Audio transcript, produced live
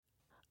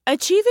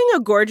Achieving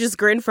a gorgeous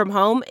grin from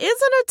home isn't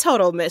a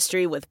total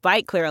mystery with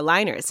Byte Clear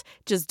aligners.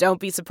 Just don't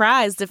be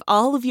surprised if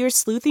all of your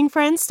sleuthing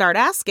friends start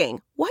asking,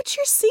 "What's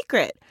your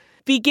secret?"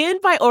 Begin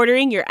by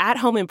ordering your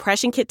at-home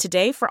impression kit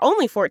today for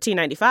only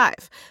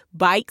 $14.95.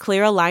 Byte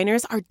Clear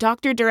aligners are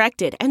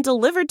doctor-directed and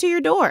delivered to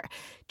your door.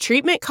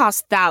 Treatment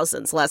costs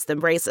thousands less than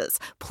braces.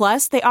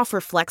 Plus, they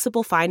offer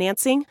flexible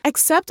financing,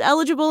 accept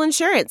eligible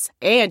insurance,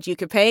 and you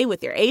can pay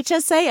with your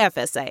HSA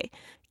FSA.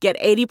 Get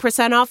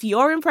 80% off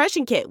your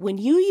impression kit when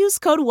you use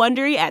code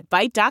WONDERY at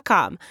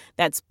Byte.com.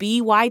 That's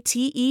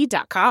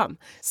BYTE.com.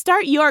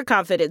 Start your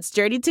confidence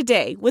journey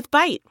today with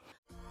Byte.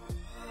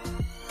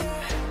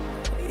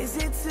 Is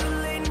it too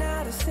late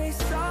now to say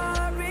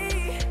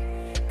sorry?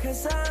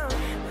 'Cause I'm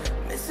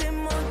missing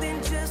more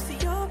than just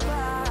your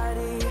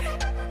body.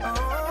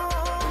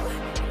 Oh,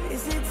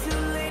 is it too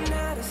late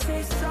now to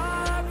say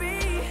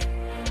sorry?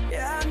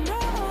 Yeah, I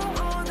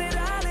know that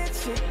I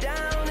let you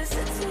down. Is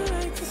it too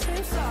late to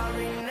say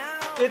sorry now?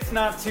 It's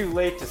not too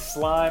late to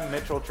slime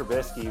Mitchell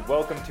Trubisky.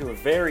 Welcome to a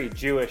very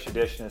Jewish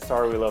edition of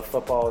Sorry We Love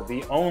Football,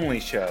 the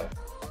only show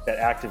that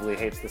actively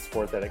hates the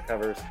sport that it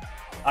covers.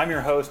 I'm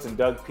your host and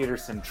Doug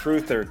Peterson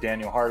truther,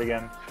 Daniel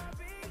Hardigan.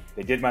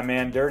 They did my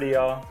man dirty,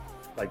 y'all,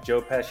 like Joe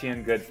Pesci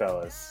and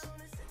Goodfellas.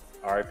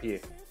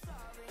 R.I.P.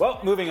 Well,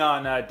 moving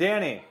on.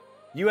 Danny,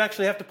 you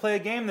actually have to play a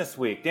game this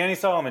week. Danny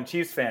Solomon,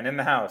 Chiefs fan, in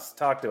the house.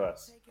 Talk to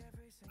us.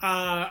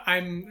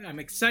 I'm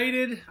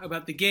excited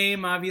about the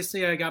game.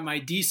 Obviously, I got my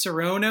Di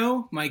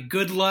Serono, my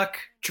good luck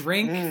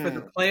drink for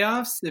the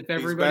playoffs, if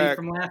everybody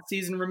from last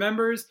season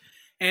remembers.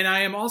 And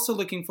I am also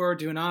looking forward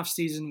to an off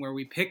season where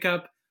we pick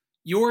up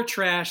your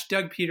trash,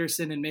 Doug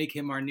Peterson, and make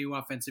him our new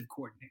offensive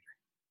coordinator.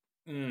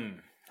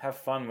 Have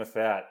fun with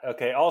that.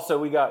 Okay, also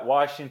we got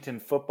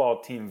Washington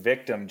football team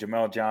victim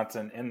Jamel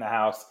Johnson in the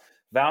house.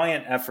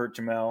 Valiant effort,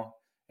 Jamel.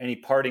 Any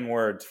parting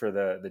words for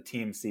the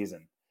team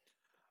season?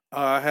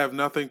 I have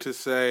nothing to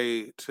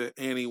say to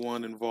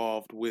anyone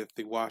involved with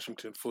the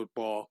Washington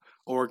football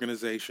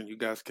organization. You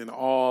guys can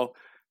all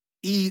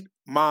eat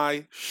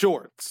my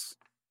shorts.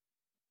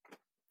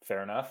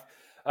 Fair enough.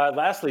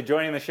 Lastly,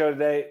 joining the show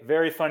today,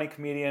 very funny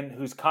comedian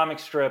whose comic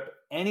strip,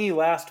 Any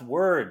Last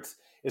Words,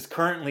 is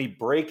currently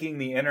breaking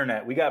the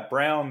internet. We got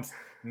Browns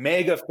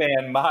mega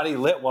fan Marty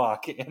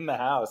Litwalk in the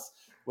house.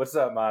 What's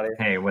up, Marty?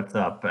 Hey, what's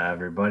up,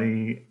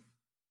 everybody?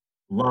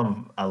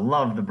 I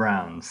love the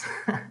Browns.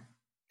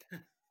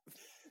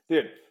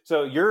 Dude,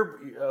 so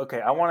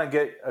okay. I want to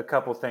get a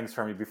couple things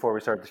from you before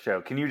we start the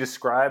show. Can you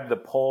describe the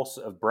pulse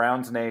of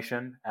Browns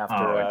Nation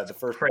after the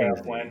first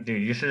playoff win?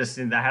 Dude, you should have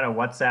seen. I had a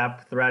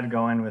WhatsApp thread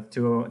going with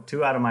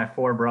two out of my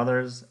four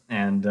brothers,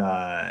 and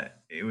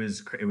it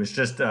was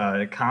just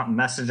a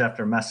message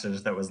after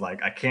message that was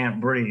like, I can't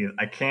breathe.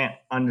 I can't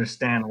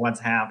understand what's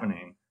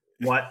happening.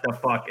 What the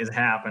fuck is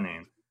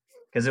happening?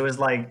 Because it was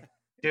like,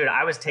 dude,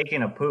 I was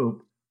taking a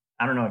poop.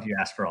 I don't know if you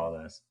asked for all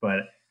this,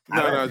 but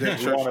no,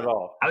 sure. At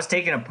all. I was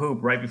taking a poop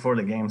right before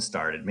the game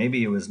started.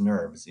 Maybe it was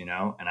nerves, and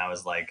I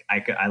was like,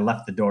 I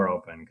left the door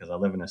open because I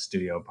live in a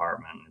studio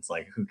apartment. It's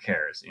like, who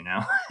cares,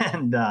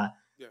 And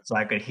so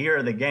I could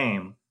hear the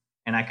game,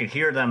 and I could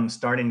hear them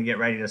starting to get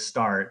ready to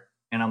start.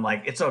 And I'm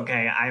like, it's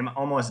okay. I'm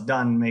almost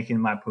done making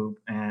my poop,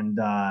 and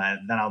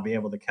then I'll be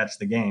able to catch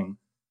the game.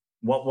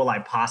 What will I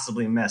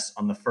possibly miss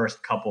on the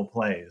first couple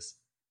plays?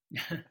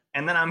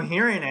 And then I'm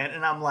hearing it,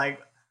 and I'm like,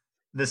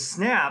 the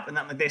snap, and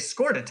they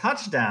scored a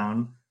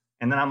touchdown.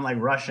 And then I'm like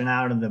rushing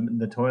out of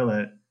the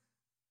toilet,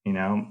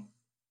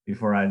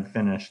 before I'd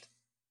finished.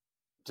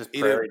 Just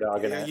prairie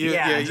dogging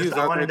it.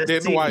 I wanted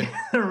to see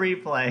the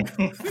replay.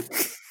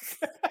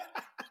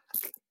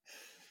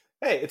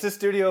 Hey, it's a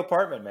studio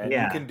apartment, man.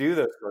 Yeah. You can do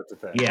those sorts of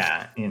things.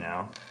 Yeah,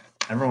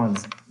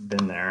 everyone's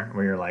been there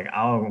where you're like,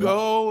 I'll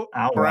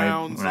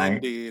Browns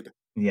indeed.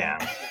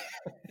 Yeah,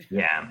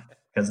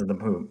 because of the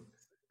poop.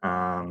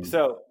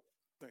 So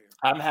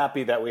I'm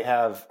happy that we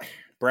have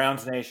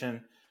Browns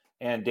Nation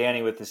and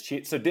Danny with his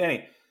cheat. So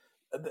Danny,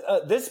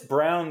 this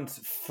Browns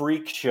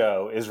freak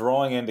show is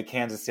rolling into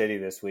Kansas City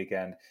this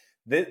weekend.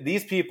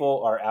 These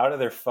people are out of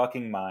their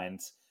fucking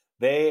minds.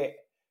 They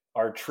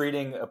are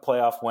treating a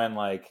playoff win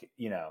like,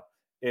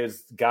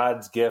 is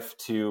God's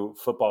gift to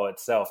football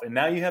itself. And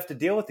now you have to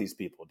deal with these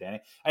people,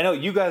 Danny. I know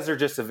you guys are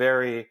just a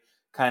very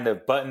kind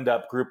of buttoned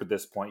up group at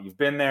this point. You've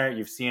been there,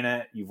 you've seen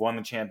it, you've won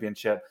the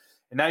championship.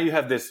 And now you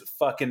have this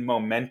fucking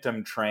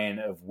momentum train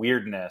of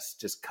weirdness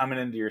just coming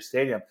into your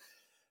stadium.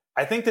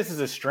 I think this is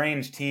a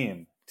strange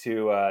team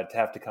to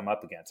have to come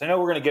up against. I know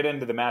we're going to get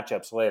into the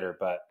matchups later,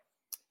 but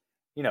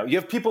you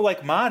have people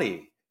like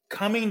Marty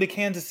coming to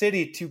Kansas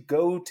City to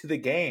go to the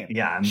game.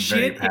 Yeah, I'm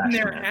very passionate. In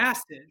their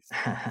asses.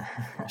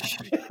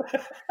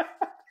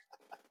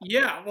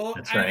 Yeah, well,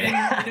 that's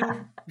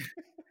right.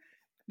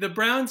 The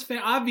Browns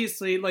fan,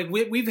 obviously, like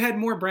we've had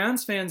more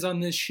Browns fans on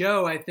this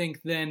show, I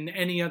think, than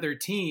any other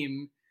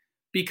team,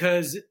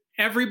 because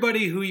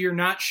everybody who you're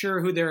not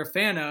sure who they're a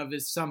fan of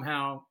is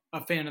somehow a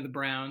fan of the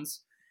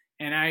Browns.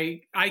 And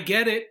I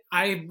get it.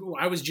 I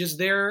was just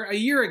there a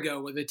year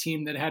ago with a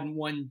team that hadn't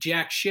won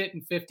jack shit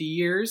in 50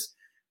 years.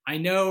 I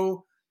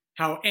know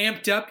how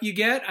amped up you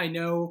get. I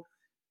know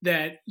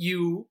that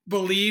you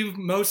believe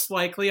most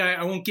likely,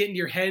 I won't get in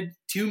your head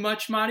too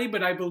much, Monty,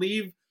 but I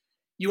believe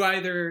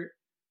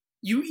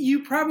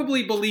you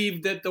probably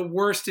believe that the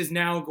worst is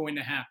now going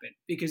to happen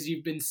because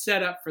you've been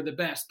set up for the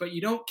best, but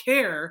you don't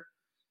care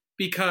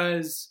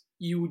because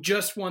you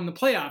just won the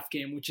playoff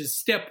game, which is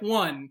step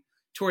one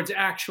towards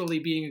actually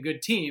being a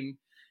good team.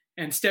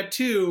 And step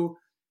two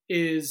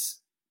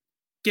is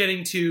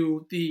getting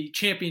to the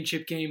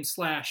championship game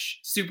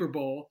 / Super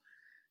Bowl.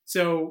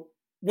 So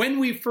when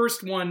we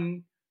first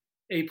won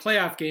a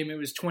playoff game, it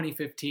was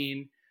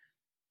 2015.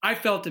 I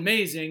felt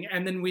amazing.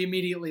 And then we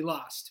immediately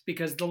lost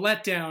because the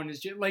letdown is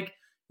just like,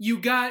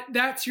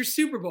 that's your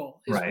Super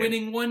Bowl is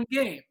winning one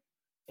game.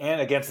 And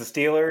against the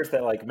Steelers,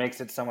 that like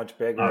makes it so much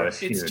bigger. Oh,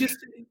 it's just,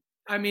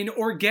 I mean,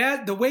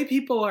 the way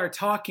people are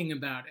talking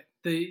about it,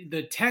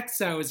 the texts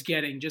I was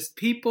getting, just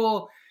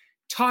people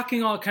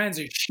talking all kinds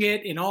of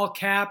shit in all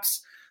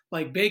caps,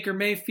 like Baker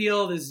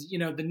Mayfield is,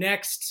 the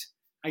next,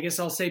 I guess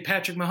I'll say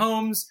Patrick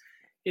Mahomes.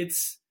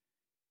 It's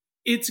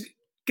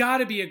got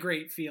to be a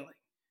great feeling.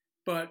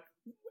 But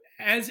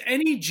as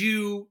any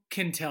Jew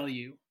can tell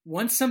you,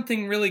 once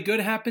something really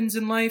good happens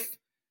in life,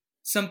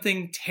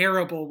 something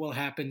terrible will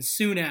happen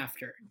soon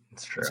after.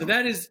 That's true. So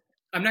that is,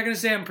 I'm not going to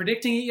say I'm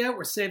predicting it yet.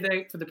 We're saving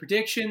that for the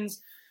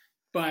predictions,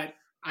 but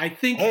I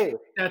think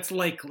that's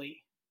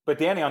likely. But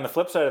Danny, on the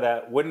flip side of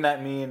that, wouldn't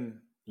that mean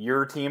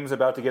your team's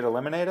about to get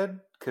eliminated?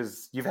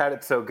 Because you've had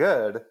it so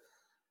good.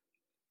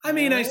 I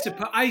mean, I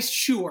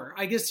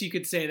guess you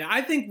could say that.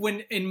 I think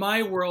when in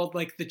my world,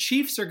 like the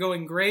Chiefs are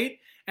going great,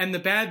 and the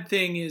bad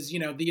thing is,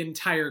 the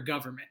entire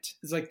government.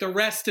 It's like the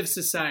rest of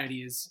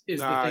society is the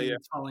thing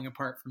that's falling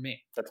apart for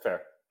me. That's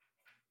fair.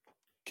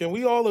 Can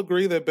we all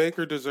agree that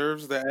Baker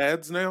deserves the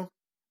ads now?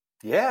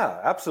 Yeah,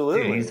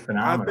 absolutely. Dude, he's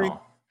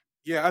phenomenal.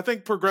 I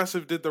think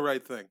Progressive did the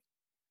right thing.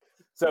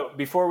 So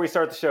before we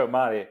start the show,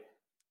 Monty,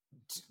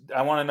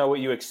 I want to know what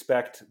you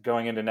expect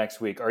going into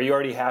next week. Are you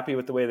already happy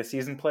with the way the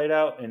season played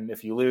out? And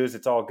if you lose,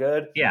 it's all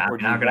good? Yeah, I'm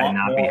not going to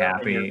not be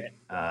happy.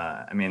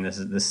 I mean, the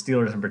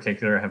Steelers in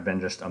particular have been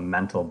just a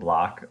mental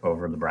block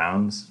over the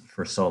Browns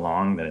for so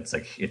long that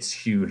it's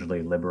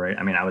hugely liberating.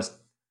 I mean, I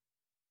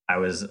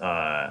was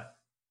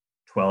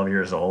 12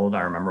 years old.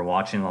 I remember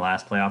watching the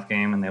last playoff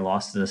game and they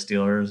lost to the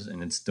Steelers,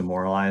 and it's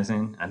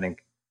demoralizing. I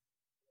think,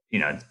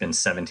 it's been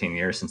 17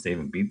 years since they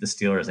even beat the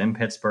Steelers in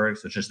Pittsburgh.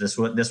 So it's just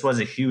this was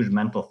a huge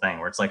mental thing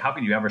where it's like, how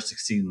could you ever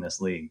succeed in this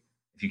league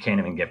if you can't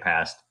even get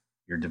past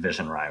your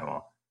division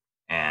rival?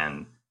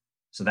 And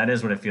so that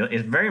is what it feels.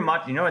 It's very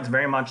much, it's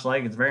very much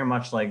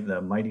like the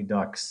Mighty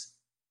Ducks.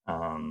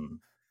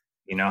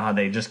 How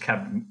they just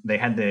they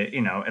had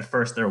to, at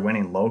first they're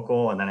winning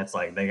local and then it's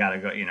like, they got to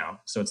go,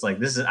 so it's like,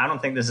 I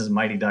don't think this is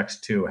Mighty Ducks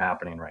 2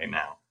 happening right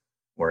now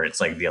where it's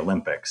like the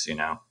Olympics,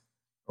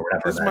 or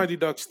whatever. It's Mighty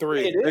Ducks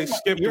 3. They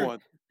skipped one.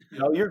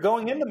 No, you're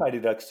going into Mighty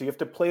Ducks, so you have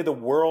to play the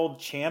world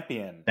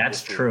champion.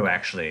 That's true,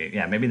 actually.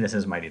 Yeah, maybe this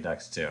is Mighty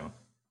Ducks 2.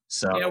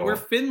 So yeah, we're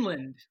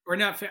Finland. We're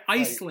not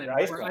Iceland.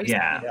 We're Iceland.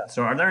 Yeah.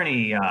 So are there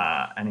any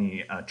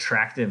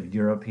attractive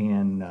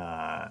European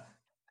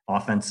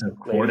offensive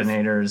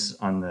coordinators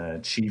on the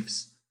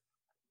Chiefs?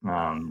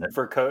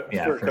 For Coach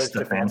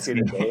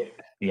Stefanski.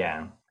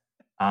 Yeah.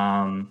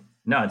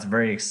 No, it's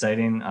very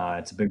exciting.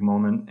 It's a big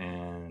moment,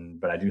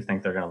 but I do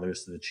think they're going to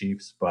lose to the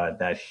Chiefs. But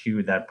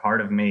that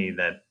part of me,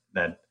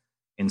 that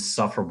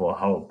insufferable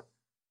hope,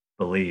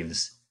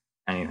 believes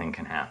anything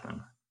can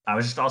happen. I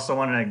was just also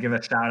wanted to give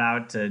a shout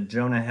out to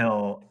Jonah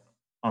Hill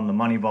on the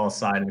Moneyball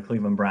side of the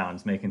Cleveland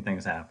Browns, making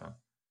things happen.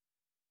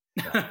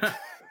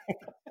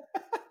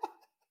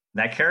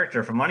 That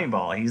character from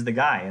Moneyball, he's the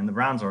guy in the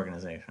Browns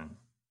organization.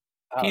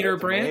 Peter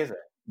Brandt.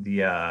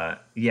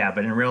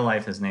 But in real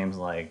life, his name's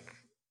like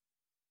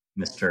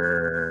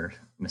Mr.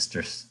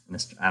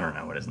 I don't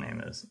know what his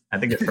name is. I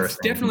think his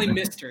first name definitely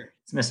Mr.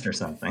 It's Mr.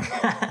 something.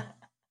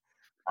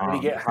 Did he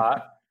get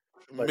hot?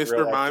 Like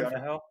Mr.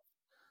 Mime?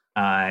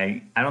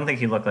 I don't think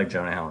he looked like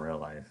Jonah Hill in real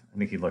life. I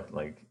think he looked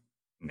like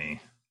me.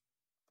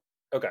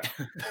 Okay.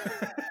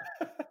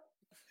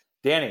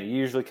 Danny, you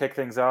usually kick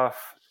things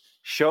off.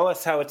 Show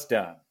us how it's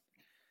done.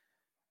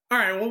 All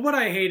right. Well, what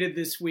I hated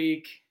this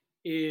week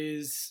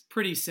is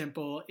pretty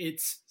simple.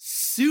 It's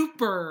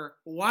super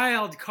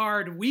wild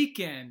card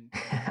weekend.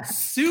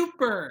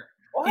 Super.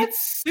 What?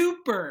 It's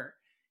super.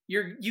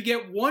 You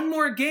get one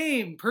more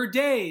game per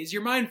day. Is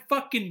your mind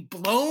fucking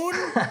blown?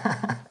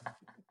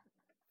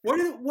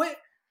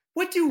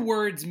 What do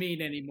words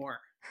mean anymore?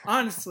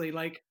 Honestly,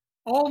 like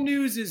all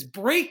news is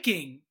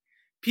breaking.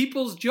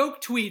 People's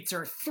joke tweets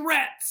are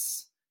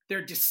threats.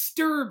 They're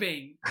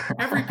disturbing.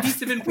 Every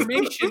piece of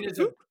information is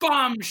a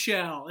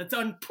bombshell. It's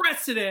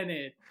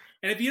unprecedented.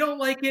 And if you don't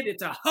like it,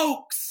 it's a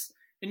hoax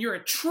and you're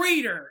a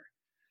traitor.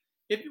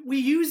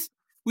 We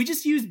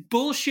just use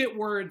bullshit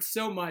words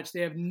so much.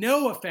 They have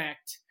no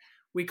effect.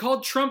 We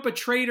called Trump a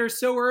traitor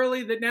so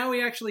early that now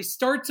he actually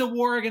starts a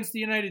war against the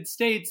United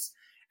States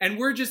And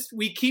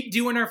we keep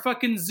doing our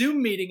fucking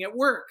Zoom meeting at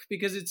work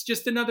because it's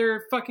just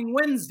another fucking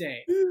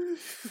Wednesday.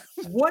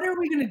 What are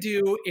we going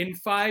to do in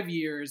 5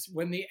 years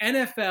when the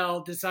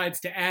NFL decides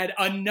to add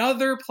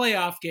another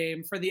playoff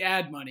game for the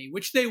ad money,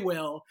 which they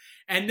will,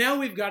 and now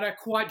we've got a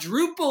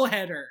quadruple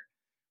header?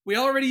 We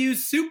already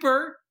use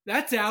Super.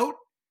 That's out.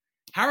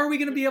 How are we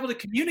going to be able to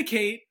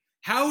communicate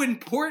how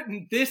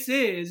important this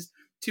is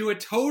to a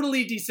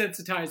totally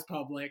desensitized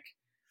public?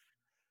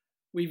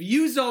 We've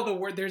used all the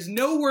word. There's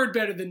no word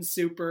better than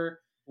Super.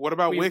 What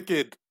about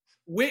Wicked?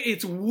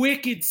 It's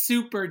Wicked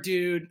Super,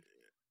 dude.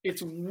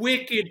 It's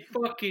wicked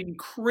fucking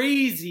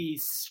crazy.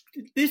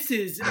 This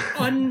is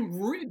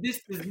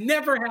this has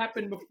never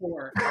happened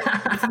before.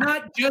 It's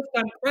not just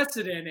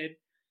unprecedented.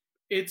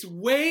 It's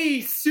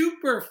way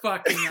super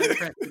fucking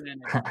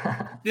unprecedented.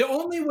 The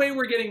only way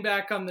we're getting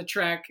back on the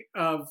track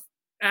of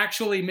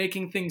actually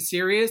making things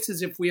serious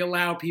is if we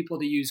allow people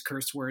to use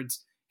curse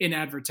words in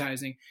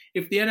advertising.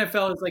 If the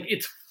NFL is like,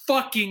 it's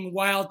fucking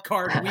wild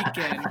card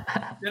weekend,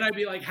 then I'd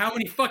be like, how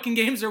many fucking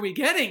games are we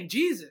getting?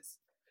 Jesus.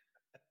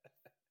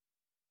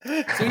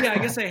 So yeah, I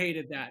guess I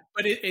hated that.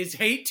 But is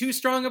hate too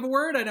strong of a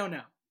word? I don't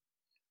know.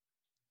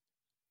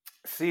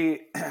 See,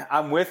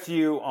 I'm with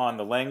you on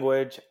the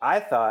language.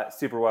 I thought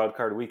Super Wild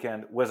Card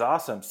Weekend was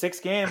awesome. 6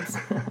 games.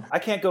 I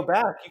can't go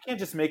back. You can't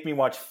just make me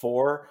watch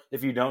 4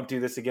 if you don't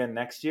do this again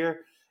next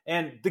year.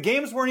 And the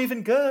games weren't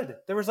even good.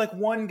 There was like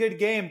one good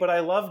game, but I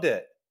loved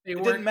it.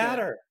 It didn't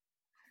matter.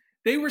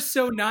 They were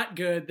so not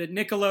good that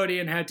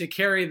Nickelodeon had to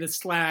carry the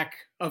slack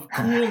of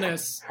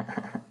coolness.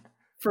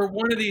 For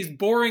one of these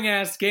boring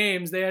ass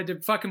games, they had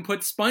to fucking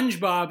put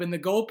SpongeBob in the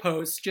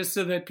goalposts just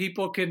so that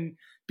people can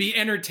be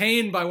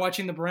entertained by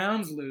watching the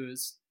Browns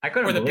lose. I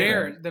couldn't or the believe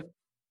Bears. it.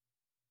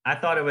 I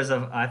thought it was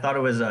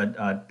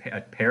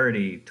a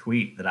parody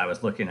tweet that I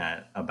was looking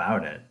at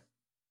about it.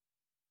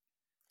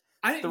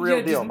 The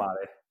real deal,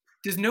 Monty.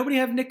 Does nobody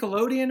have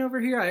Nickelodeon over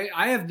here?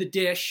 I have the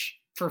dish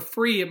for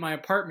free at my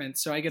apartment,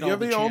 so I get all the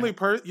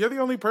channels. You're the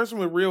only person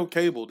with real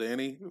cable,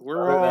 Danny.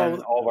 We're all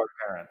of our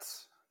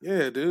parents.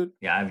 Yeah, dude.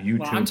 Yeah, I have YouTube.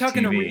 Well, I'm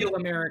talking TV. to real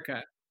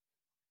America.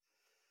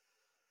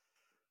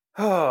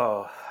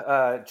 Oh,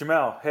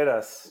 Jamel, hit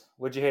us.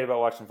 What'd you hate about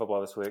watching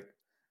football this week?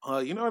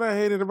 You know what I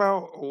hated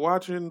about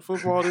watching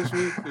football this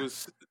week? It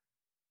was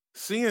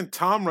seeing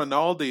Tom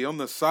Rinaldi on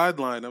the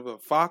sideline of a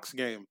Fox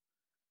game.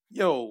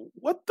 Yo,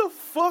 what the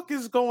fuck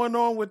is going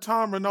on with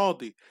Tom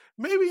Rinaldi?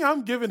 Maybe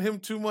I'm giving him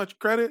too much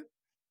credit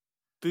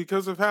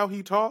because of how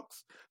he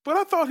talks, but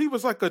I thought he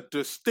was like a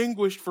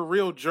distinguished for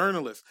real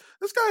journalist.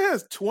 This guy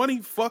has 20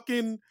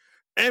 fucking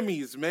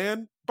Emmys,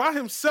 man. By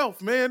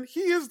himself, man. He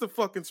is the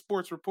fucking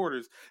sports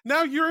reporters.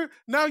 Now you're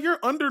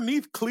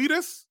underneath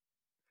Cletus.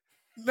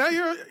 Now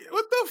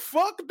what the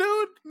fuck,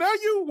 dude? Now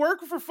you work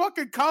for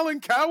fucking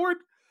Colin Cowherd?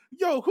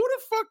 Yo, who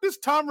the fuck does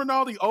Tom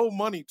Rinaldi owe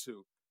money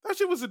to? That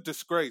shit was a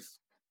disgrace.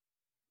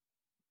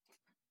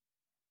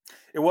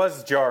 It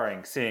was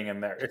jarring seeing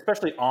him there,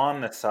 especially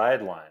on the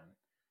sideline.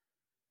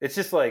 It's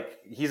just like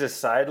he's a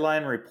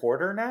sideline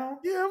reporter now?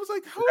 Yeah, I was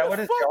like, is that what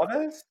his job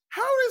is?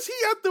 How is he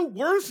at the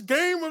worst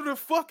game of the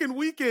fucking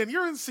weekend?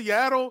 You're in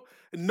Seattle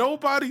and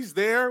nobody's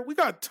there. We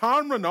got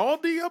Tom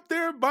Rinaldi up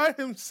there by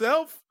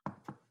himself.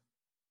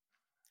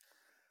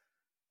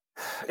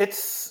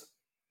 It's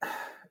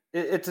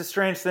a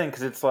strange thing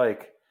because it's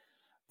like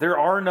there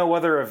are no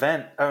other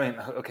event. I mean,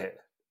 okay,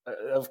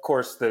 of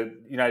course,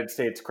 the United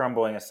States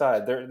crumbling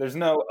aside, there's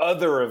no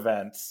other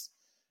events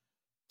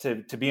to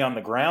be on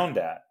the ground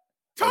at.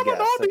 Tom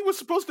Rinaldi was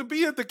supposed to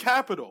be at the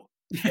Capitol.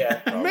 Yeah,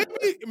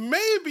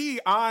 maybe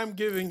I'm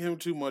giving him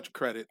too much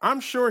credit. I'm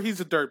sure he's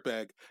a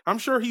dirtbag. I'm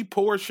sure he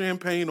pours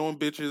champagne on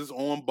bitches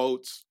on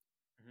boats,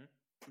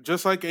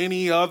 just like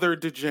any other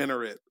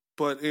degenerate.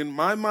 But in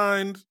my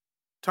mind,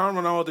 Tom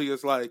Rinaldi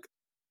is like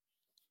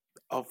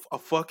a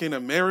fucking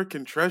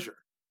American treasure.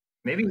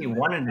 Maybe he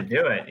wanted to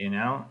do it, you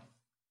know?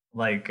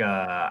 Like,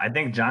 I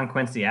think John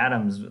Quincy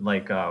Adams,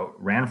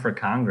 ran for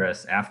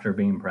Congress after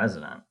being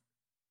president.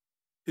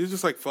 He was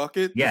just like, fuck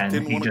it. Yeah, just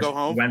didn't want to go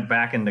home. Went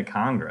back into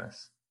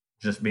Congress.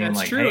 Just being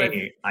That's true.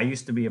 Hey, I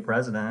used to be a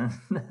president.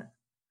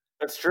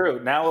 That's true.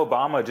 Now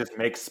Obama just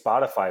makes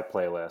Spotify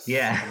playlists.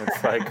 Yeah. And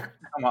it's like,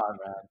 come on,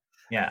 man.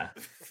 Yeah.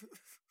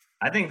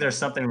 I think there's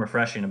something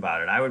refreshing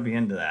about it. I would be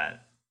into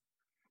that.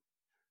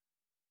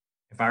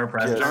 If I were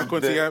president, John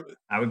Quincy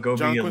I would go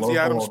John be a Quincy local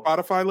Adams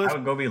Spotify list. I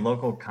would go be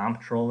local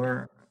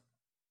comptroller.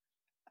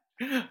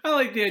 I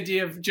like the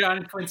idea of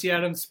John Quincy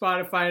Adams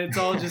Spotify. It's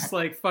all just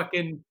like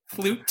fucking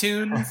flute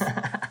tunes.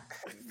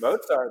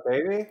 Mozart,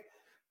 baby.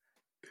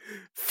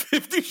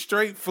 50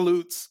 straight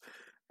flutes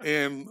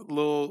and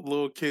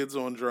little kids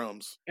on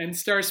drums. And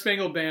Star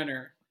Spangled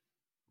Banner.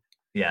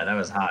 Yeah, that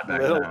was hot back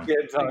Little then.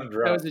 kids on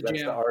drums. That was a That's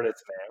jam. the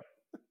artist's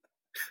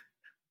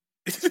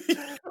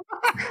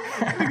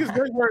Because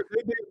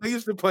they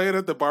used to play it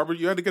at the barber.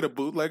 You had to get a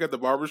bootleg at the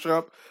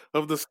barbershop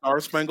of the Star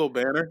Spangled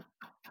Banner.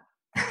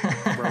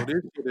 Bro,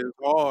 this shit is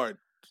hard.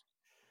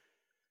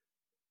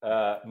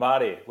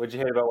 Marty, what'd you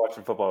hate about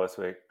watching football this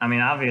week? I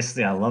mean,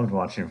 obviously, I loved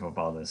watching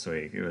football this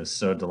week. It was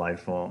so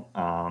delightful.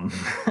 But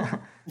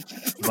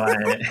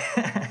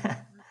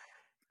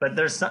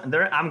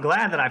But I'm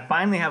glad that I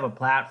finally have a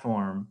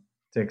platform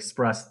to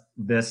express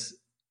this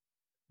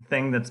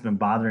thing that's been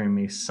bothering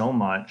me so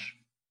much,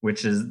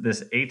 which is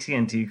this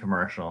AT&T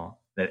commercial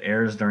that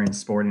airs during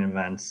sporting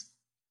events.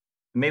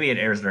 Maybe it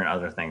airs during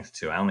other things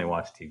too. I only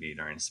watch TV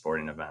during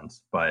sporting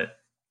events. But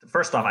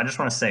first off, I just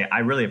want to say I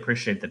really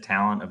appreciate the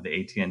talent of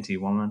the AT&T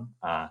woman.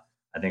 I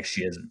think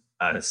she is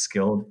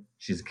skilled.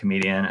 She's a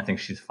comedian. I think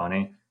she's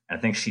funny. And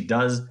I think she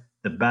does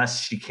the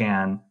best she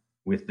can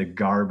with the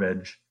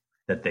garbage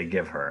that they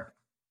give her.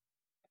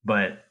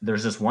 But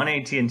there's this one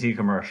AT&T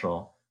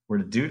commercial where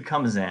the dude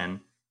comes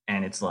in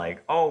and it's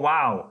like, oh,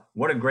 wow,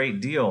 what a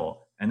great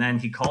deal. And then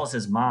he calls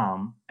his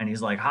mom and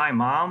he's like, hi,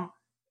 Mom.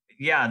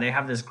 Yeah, they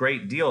have this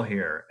great deal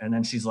here. And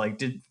then she's like,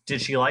 did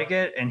she like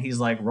it? And he's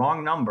like,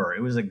 wrong number.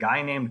 It was a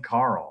guy named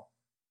Carl.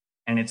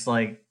 And it's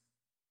like,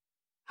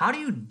 how do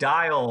you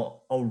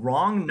dial a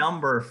wrong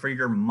number for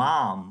your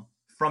mom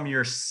from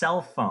your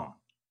cell phone?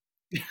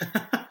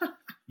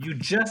 You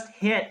just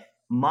hit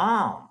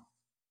mom.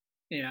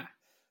 Yeah.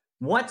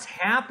 What's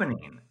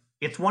happening?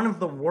 It's one of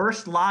the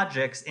worst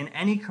logics in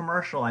any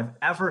commercial I've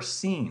ever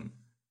seen.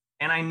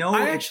 And I know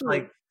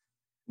like,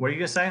 what are you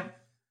going to say?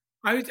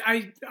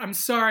 I'm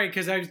sorry,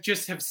 because I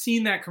just have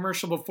seen that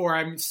commercial before.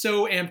 I'm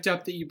so amped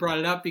up that you brought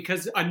it up,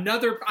 because I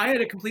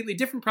had a completely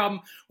different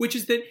problem, which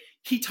is that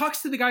he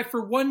talks to the guy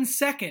for 1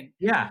 second.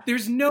 Yeah.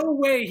 There's no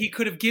way he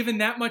could have given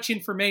that much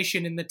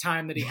information in the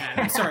time that he had.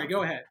 I'm sorry,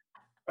 go ahead.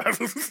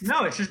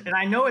 No, it's just, and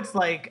I know it's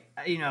like,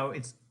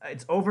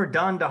 it's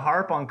overdone to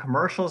harp on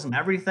commercials and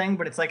everything,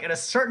 but it's like at a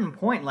certain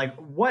point, like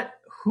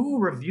who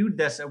reviewed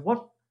this and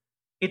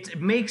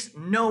it makes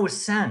no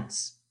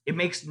sense. It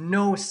makes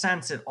no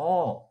sense at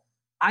all.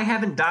 I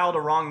haven't dialed a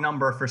wrong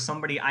number for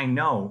somebody I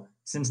know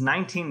since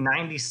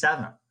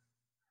 1997.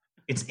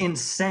 It's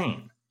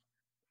insane.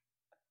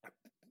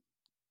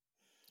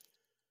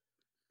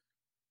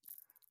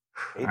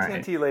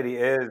 AT&T lady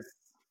is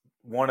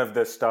one of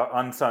the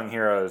unsung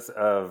heroes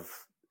of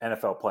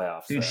NFL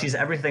playoffs. Dude, she's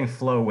everything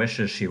Flo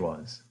wishes she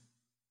was.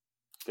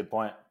 Good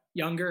point.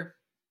 Younger.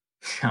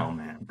 Oh,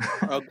 man.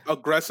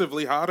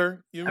 Aggressively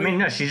hotter, you mean? I mean,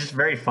 no, she's just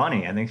very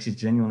funny. I think she's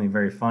genuinely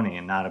very funny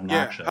and not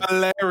obnoxious.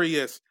 Yeah,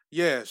 hilarious.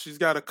 Yeah, she's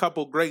got a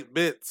couple great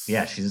bits.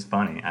 Yeah, she's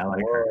funny. I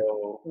like her.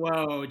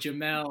 Whoa,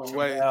 Jamel.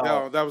 Wait,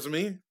 no, that was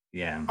me?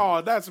 Yeah.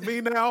 Oh, that's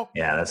me now?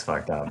 Yeah, that's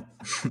fucked up.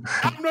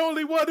 I'm the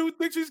only one who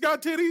thinks she's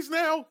got titties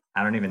now?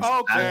 I don't even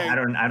Okay.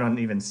 I don't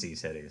even see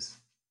titties.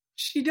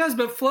 She does,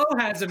 but Flo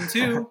has them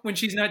too when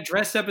she's not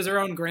dressed up as her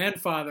own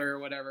grandfather or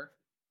whatever.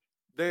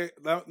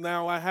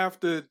 Now I have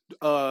to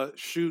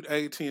shoot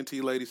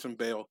AT&T lady some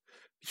bail.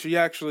 She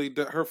actually,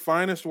 her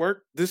finest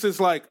work, this is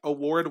like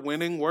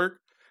award-winning work,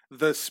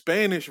 the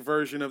Spanish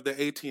version of the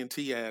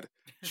AT&T ad.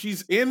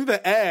 She's in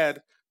the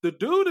ad. The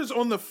dude is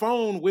on the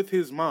phone with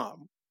his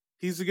mom.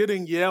 He's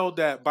getting yelled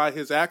at by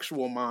his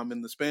actual mom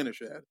in the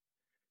Spanish ad.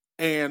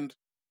 And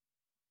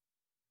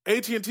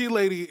AT&T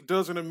lady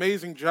does an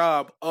amazing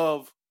job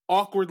of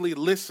awkwardly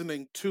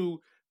listening to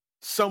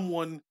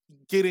someone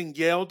getting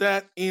yelled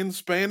at in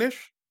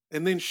Spanish,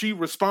 and then she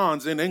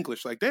responds in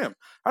English like, damn,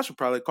 I should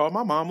probably call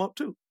my mom up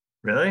too.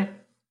 Really?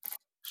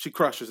 She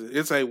crushes it.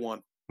 It's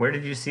A1. Where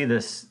did you see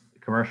this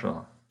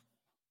commercial?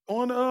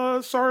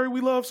 On Sorry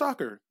We Love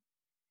Soccer.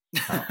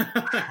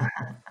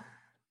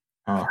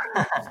 Oh.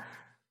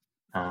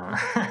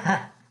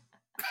 I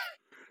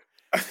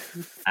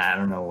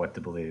don't know what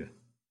to believe.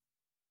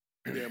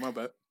 Yeah, my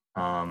bad.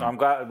 I'm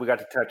glad we got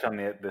to touch on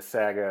the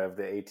saga of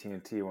the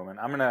AT&T woman.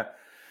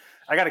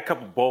 I got a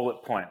couple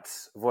bullet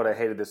points of what I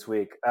hated this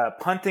week.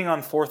 Punting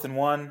on 4th and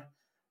 1.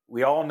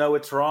 We all know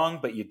it's wrong,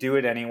 but you do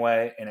it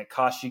anyway, and it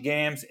costs you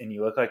games, and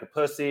you look like a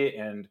pussy,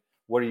 and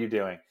what are you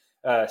doing?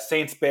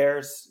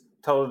 Saints-Bears,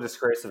 total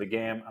disgrace of a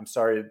game. I'm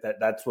sorry,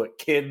 that's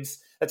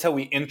how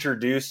we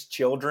introduce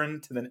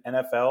children to the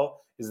NFL,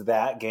 is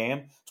that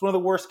game. It's one of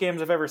the worst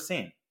games I've ever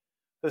seen. It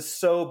was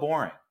so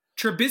boring.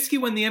 Trubisky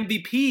won the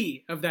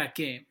MVP of that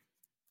game.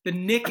 The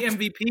Nick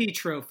MVP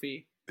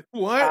trophy.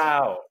 What?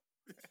 Wow.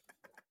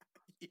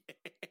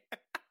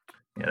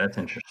 Yeah, that's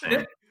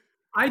interesting.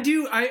 I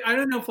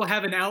don't know if we'll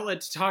have an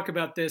outlet to talk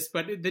about this,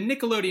 but the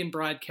Nickelodeon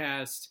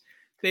broadcast,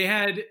 they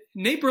had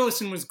Nate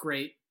Burleson was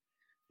great.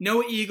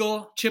 Noah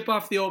Eagle, chip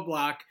off the old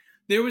block.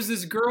 There was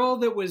this girl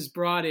that was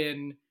brought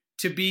in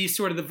to be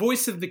sort of the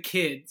voice of the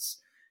kids.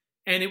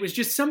 And it was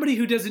just somebody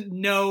who doesn't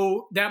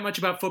know that much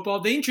about football.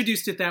 They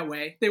introduced it that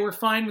way. They were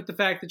fine with the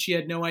fact that she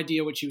had no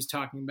idea what she was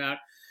talking about.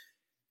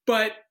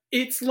 But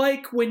it's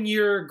like when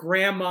your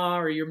grandma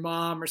or your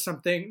mom or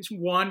something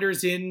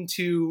wanders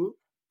into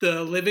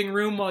the living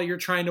room while you're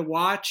trying to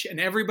watch and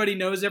everybody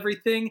knows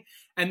everything.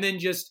 And then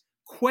just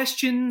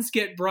questions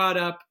get brought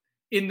up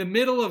in the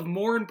middle of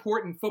more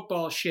important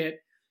football shit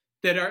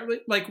that are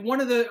like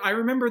I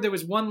remember there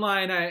was one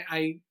line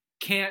I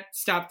can't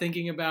stop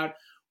thinking about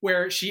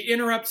where she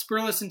interrupts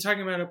Burleson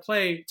talking about a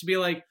play to be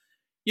like,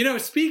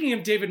 speaking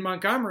of David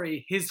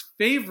Montgomery, his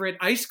favorite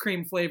ice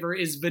cream flavor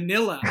is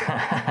vanilla.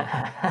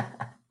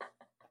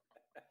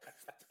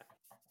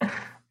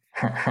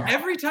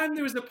 Every time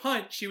there was a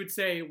punt, she would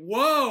say,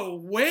 whoa,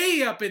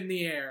 way up in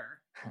the air.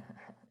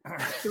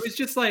 It was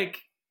just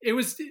like,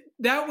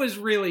 that was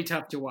really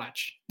tough to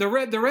watch. The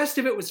rest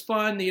of it was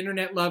fun. The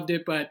internet loved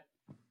it, but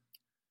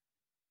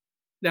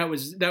that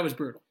was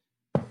brutal.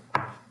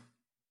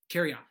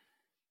 Carry on.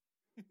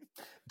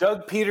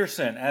 Doug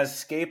Peterson as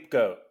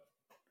scapegoat.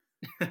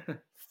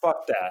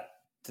 Fuck that.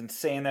 It's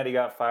insane that he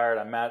got fired.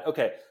 I'm mad.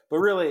 Okay, but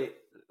really,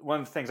 one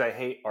of the things I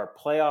hate are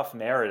playoff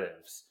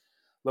narratives.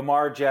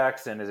 Lamar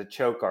Jackson is a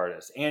choke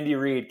artist. Andy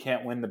Reid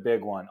can't win the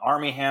big one.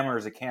 Armie Hammer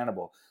is a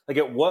cannibal. Like,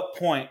 at what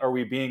point are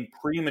we being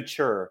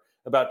premature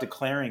about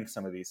declaring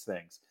some of these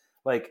things?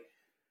 Like,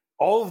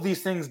 all of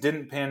these things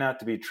didn't pan out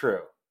to be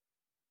true,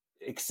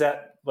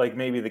 except like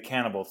maybe the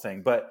cannibal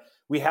thing. But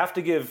we have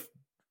to give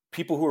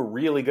people who are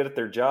really good at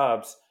their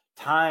jobs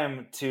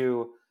time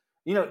to,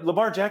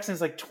 Lamar Jackson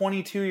is like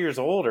 22 years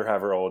old or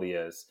however old he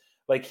is.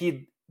 Like,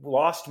 he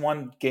lost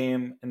one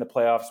game in the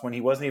playoffs when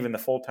he wasn't even the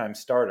full-time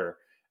starter.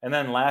 And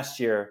then last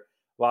year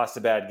lost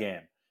a bad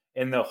game.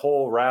 And the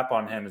whole rap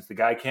on him is the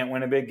guy can't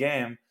win a big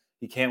game.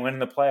 He can't win in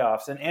the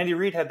playoffs. And Andy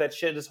Reid had that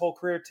shit his whole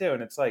career too.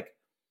 And it's like,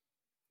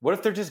 what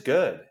if they're just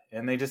good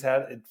and they just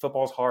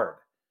football's hard?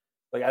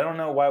 Like, I don't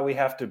know why we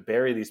have to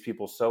bury these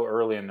people so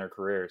early in their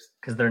careers.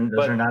 Because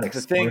those are not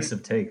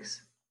explosive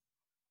takes.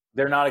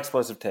 They're not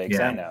explosive takes,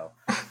 yeah. I know.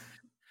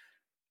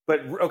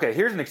 But, okay,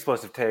 here's an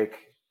explosive take.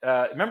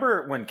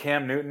 Remember when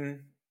Cam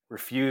Newton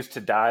refused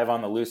to dive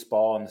on the loose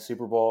ball in the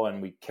Super Bowl and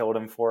we killed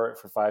him for it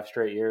for 5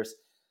 straight years?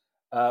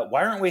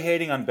 Why aren't we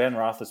hating on Ben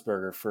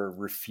Roethlisberger for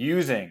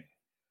refusing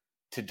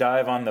to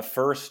dive on the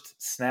first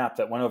snap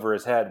that went over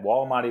his head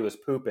while Marty was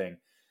pooping?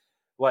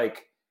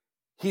 Like,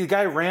 the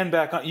guy ran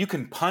back on. You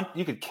can punt.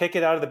 You could kick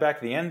it out of the back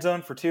of the end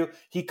zone for 2.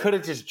 He could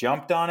have just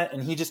jumped on it,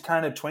 and he just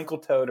kind of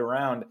twinkle-toed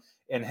around.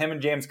 And him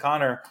and James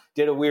Conner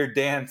did a weird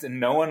dance, and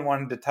no one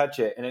wanted to touch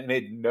it, and it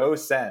made no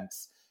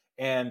sense.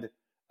 And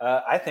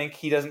I think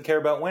he doesn't care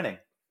about winning.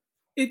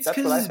 That's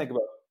what I think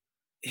about.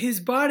 His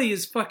body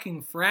is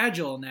fucking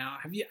fragile now.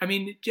 Have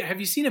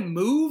you seen him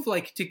move?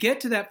 Like, to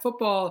get to that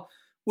football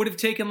would have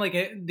taken like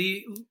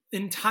the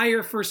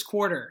entire first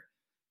quarter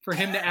for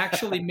him to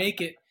actually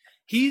make it.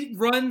 He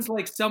runs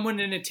like someone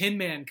in a Tin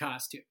Man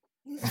costume.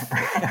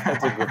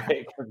 That's a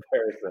great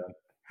comparison.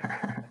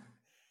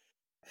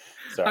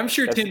 Sorry, I'm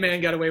sure Tin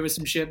Man got away with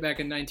some shit back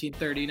in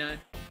 1939.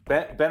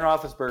 Ben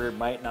Roethlisberger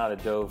might not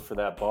have dove for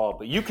that ball,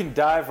 but you can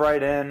dive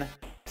right in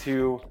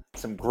to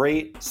some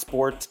great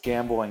sports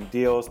gambling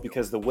deals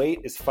because the wait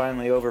is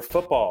finally over.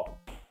 Football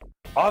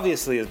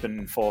obviously has been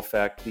in full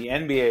effect. The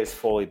NBA is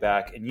fully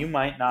back, and you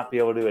might not be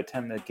able to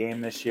attend the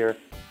game this year.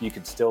 You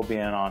can still be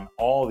in on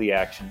all the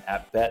action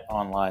at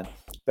BetOnline.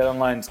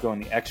 BetOnline is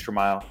going the extra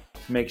mile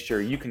to make sure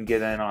you can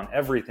get in on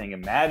everything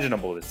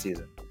imaginable this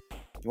season.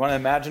 You want to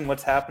imagine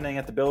what's happening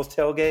at the Bills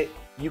tailgate?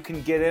 You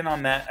can get in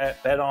on that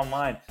at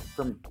BetOnline,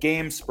 from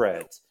game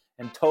spreads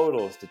and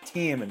totals to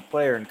team and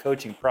player and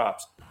coaching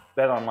props.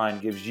 BetOnline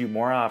gives you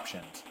more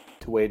options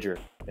to wager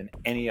than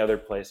any other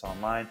place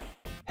online.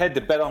 Head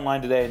to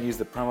BetOnline today and use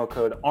the promo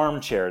code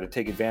ARMCHAIR to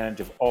take advantage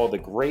of all the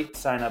great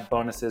sign-up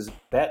bonuses.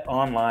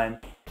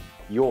 BetOnline,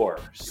 your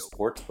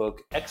sportsbook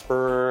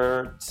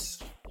experts.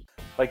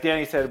 Like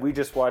Danny said, we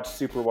just watched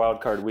Super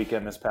Wildcard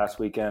Weekend this past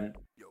weekend.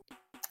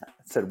 I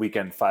said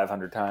weekend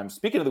 500 times.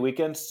 Speaking of the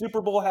weekend,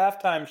 Super Bowl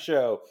halftime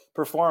show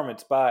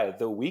performance by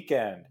The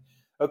Weeknd.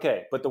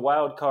 Okay, but the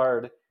wild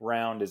card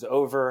round is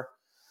over,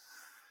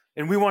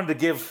 and we wanted to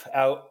give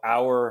out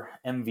our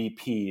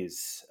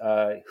MVPs.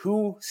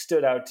 Who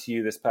stood out to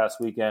you this past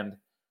weekend?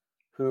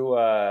 Who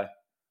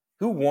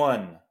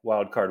won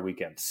Wild Card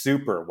Weekend?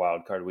 Super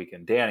Wild Card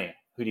Weekend. Danny,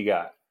 who do you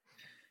got?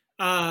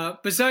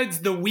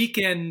 Besides The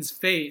Weeknd's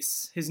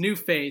face, his new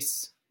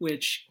face,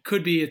 which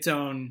could be its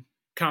own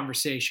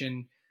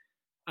conversation.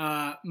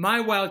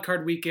 My Wild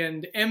Card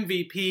Weekend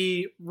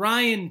MVP,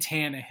 Ryan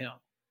Tannehill.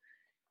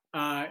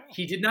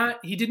 He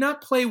did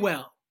not play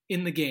well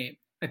in the game.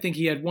 I think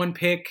he had 1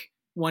 pick,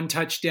 1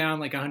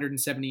 touchdown, like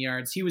 170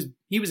 yards. He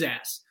was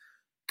ass.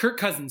 Kirk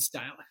Cousins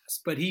style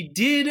ass. But he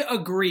did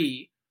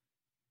agree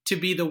to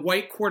be the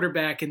white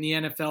quarterback in the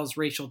NFL's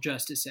racial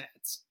justice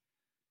ads.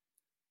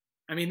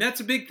 I mean, that's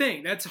a big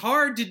thing. That's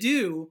hard to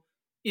do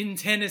in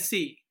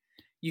Tennessee.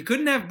 You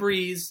couldn't have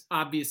Breeze,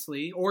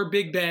 obviously, or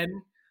Big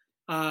Ben.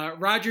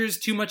 Rodgers,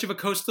 too much of a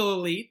coastal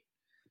elite.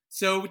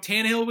 So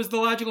Tannehill was the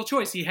logical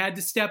choice. He had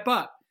to step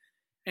up.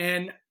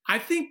 And I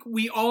think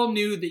we all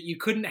knew that you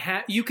could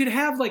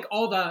have like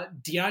all the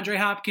DeAndre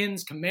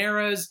Hopkins,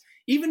 Kamaras,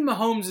 even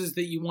Mahomeses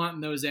that you want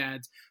in those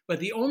ads. But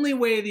the only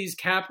way the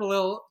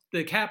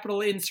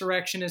capital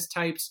insurrectionist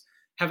types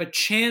have a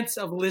chance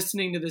of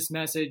listening to this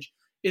message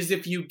is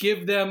if you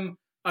give them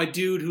a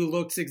dude who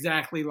looks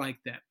exactly like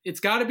them. It's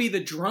got to be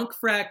the drunk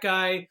frat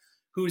guy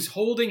who's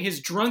holding his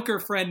drunker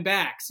friend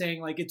back,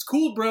 saying like, it's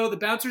cool, bro. The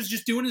bouncer's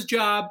just doing his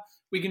job.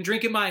 We can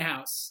drink at my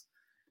house.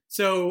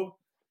 So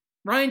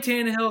Ryan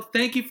Tannehill,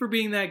 thank you for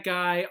being that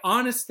guy.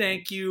 Honest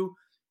thank you.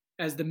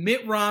 As the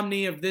Mitt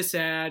Romney of this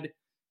ad,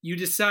 you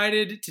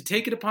decided to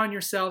take it upon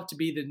yourself to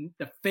be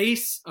the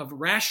face of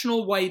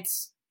rational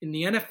whites in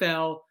the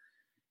NFL.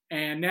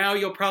 And now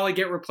you'll probably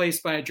get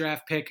replaced by a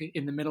draft pick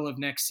in the middle of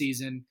next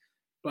season.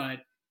 But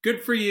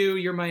good for you.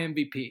 You're my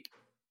MVP.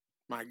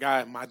 My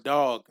guy, my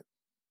dog.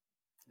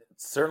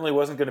 It certainly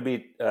wasn't going to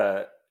be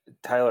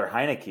Tyler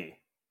Heineke,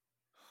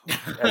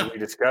 as we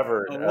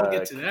discovered. Oh, we'll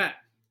get to that.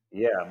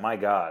 Yeah, my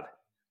God.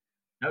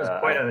 That was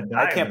quite a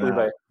dive. I can't believe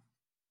I...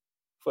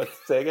 What,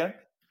 say again?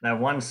 That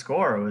one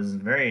score was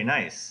very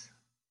nice.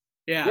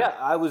 Yeah,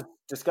 I was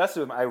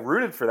disgusted with him. I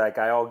rooted for that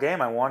guy all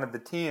game. I wanted the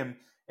team.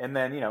 And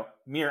then,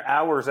 mere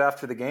hours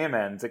after the game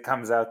ends, it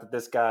comes out that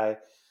this guy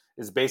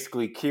is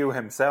basically Q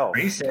himself. Are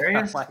you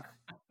serious? Like,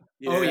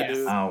 yes.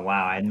 Oh,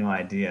 wow. I had no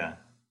idea.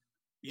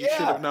 You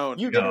should have known.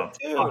 You did it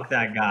too. Fuck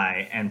that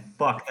guy and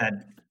fuck that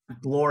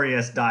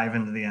glorious dive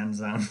into the end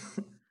zone.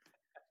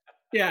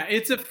 Yeah,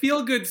 it's a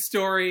feel-good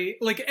story.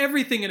 Like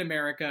everything in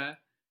America,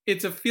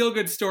 it's a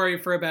feel-good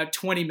story for about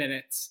 20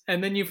 minutes.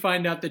 And then you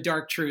find out the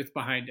dark truth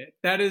behind it.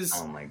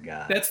 Oh my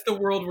God. That's the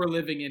world we're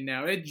living in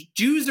now.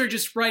 Jews are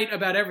just right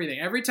about everything.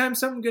 Every time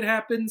something good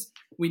happens,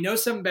 we know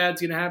something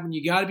bad's going to happen.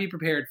 You got to be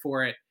prepared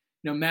for it,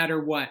 no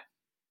matter what.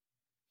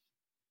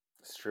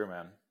 It's true,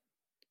 man.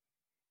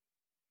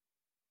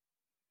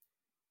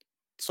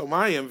 So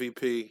my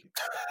MVP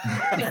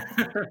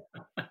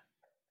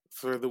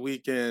for the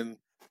weekend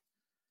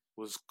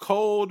was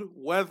cold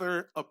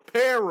weather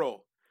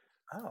apparel.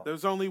 Oh.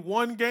 There's only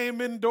one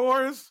game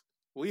indoors.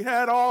 We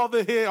had all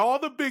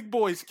the big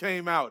boys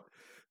came out.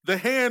 The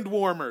hand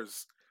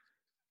warmers.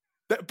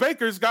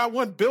 Baker's got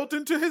one built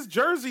into his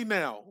jersey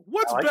now.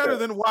 What's better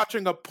than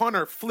watching a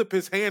punter flip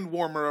his hand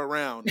warmer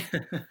around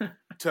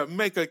to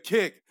make a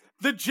kick?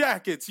 The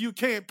jackets you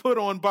can't put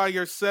on by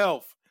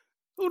yourself.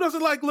 Who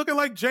doesn't like looking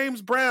like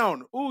James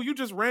Brown? Ooh, you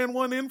just ran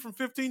one in from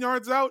 15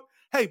 yards out?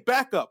 Hey,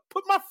 back up.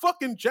 Put my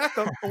fucking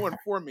jacket on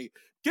for me.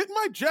 Get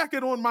my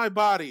jacket on my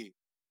body.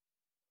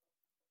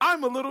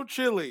 I'm a little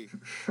chilly.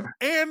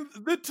 And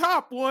the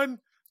top one,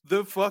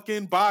 the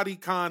fucking body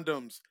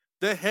condoms.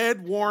 The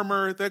head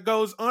warmer that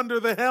goes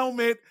under the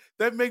helmet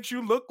that makes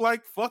you look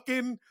like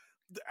fucking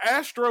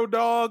Astro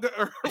Dog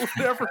or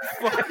whatever.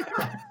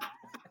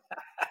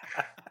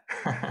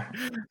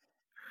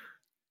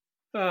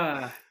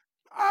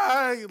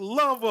 I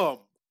love them.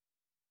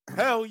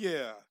 Hell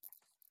yeah.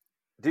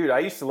 Dude, I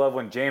used to love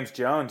when James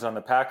Jones on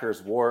the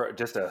Packers wore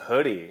just a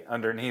hoodie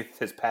underneath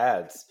his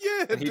pads.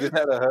 Yeah. And he just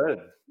had a hood.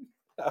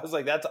 I was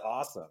like, that's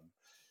awesome.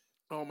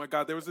 Oh my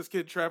God. There was this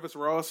kid, Travis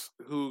Ross,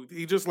 who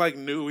he just like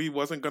knew he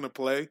wasn't going to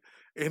play.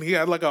 And he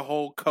had like a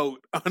whole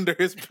coat under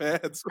his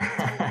pads.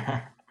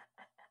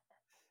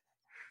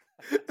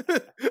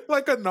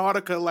 Like a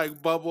Nautica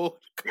like bubble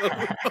coat.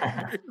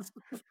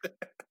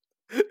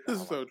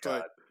 It's so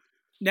tight.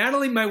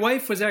 Natalie, my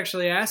wife, was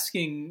actually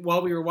asking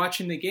while we were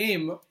watching the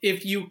game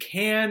if you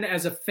can,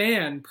 as a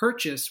fan,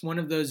 purchase one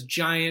of those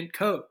giant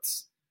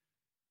coats.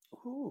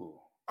 Ooh,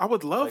 I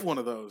would love one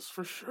of those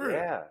for sure.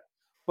 Yeah,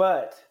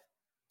 but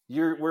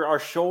where our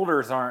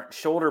shoulders aren't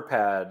shoulder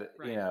pad,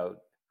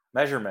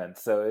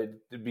 measurements, so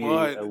it'd be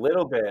a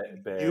little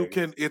bit big. You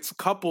can. It's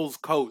couples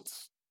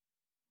coats.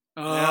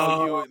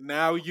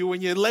 Now you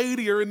and your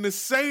lady are in the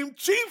same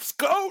Chiefs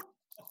coat.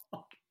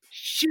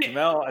 Shit,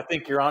 Mel, I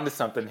think you're onto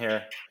something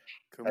here.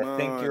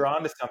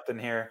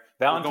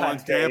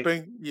 Valentine's Day.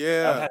 Camping?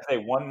 Yeah. Valentine's Day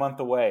 1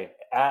 month away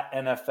at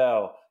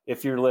NFL.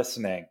 If you're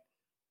listening,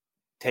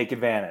 take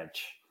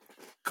advantage.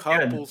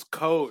 Couples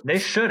coats. They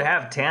should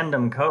have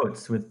tandem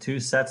coats with 2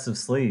 sets of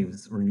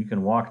sleeves where you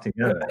can walk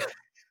together.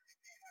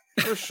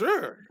 For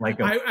sure.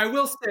 I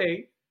will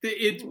say,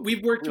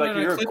 we've worked on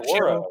a clip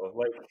show.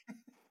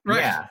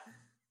 Right. Yeah.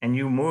 And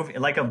you move,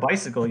 like a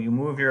bicycle, you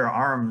move your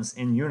arms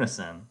in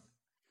unison.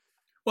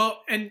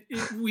 Well, and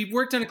we've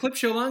worked on a clip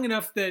show long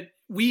enough that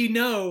we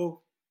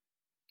know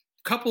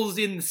couples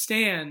in the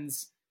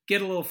stands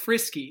get a little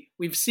frisky.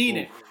 We've seen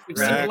it. We've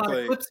seen a lot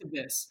of clips of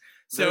this.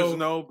 So there's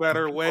no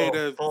better way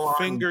to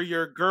finger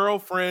your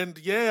girlfriend.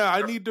 Yeah,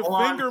 I need to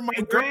finger my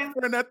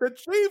girlfriend at the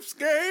Chiefs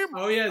game.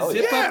 Oh, yeah.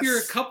 Zip up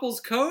your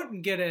couple's coat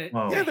and get a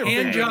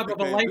hand job of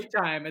a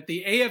lifetime at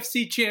the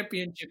AFC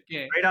Championship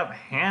game. Straight up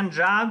hand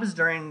jobs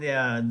during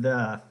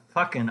the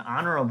fucking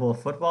honorable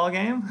football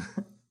game?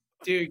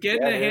 Dude,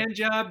 getting a hand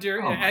job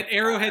at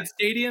Arrowhead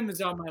Stadium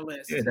is on my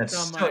list. Dude, that's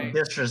so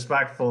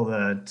disrespectful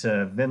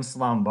to Vince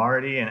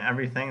Lombardi and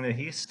everything that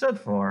he stood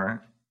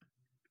for.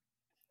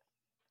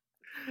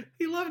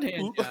 He loved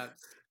hand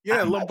jobs.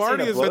 Yeah,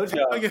 Lombardi is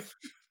a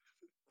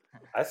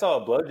I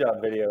saw a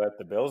blowjob video at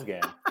the Bills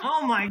game.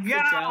 Oh my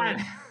God.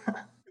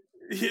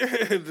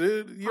 Yeah,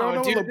 dude. You don't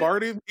know what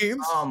Lombardi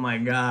means? Oh my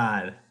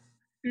God.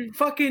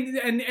 Fucking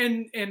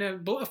and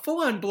a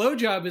full-on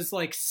blowjob is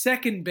like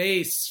second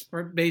base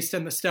based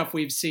on the stuff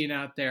we've seen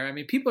out there. I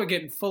mean, people are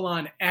getting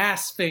full-on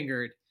ass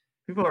fingered.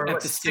 People are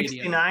at the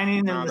stadium.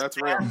 69ing. No, that's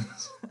real.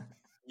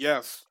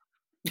 Yes.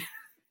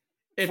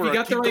 If you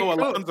got the right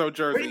Alonso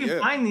jersey, where do you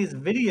find these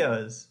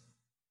videos?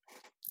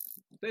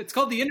 It's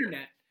called the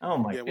internet. Oh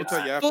my God. We'll God.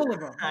 tell you after. Full of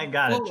them. I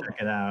gotta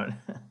check it out.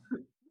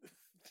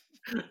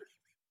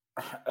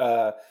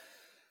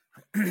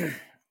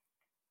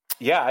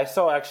 Yeah, I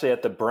saw actually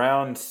at the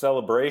Browns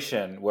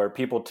celebration where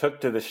people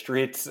took to the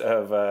streets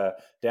of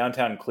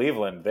downtown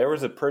Cleveland. There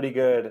was a pretty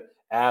good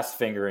ass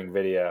fingering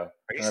video. Are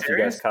I you don't know if serious?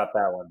 you guys caught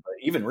that one, but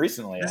even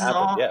recently it This is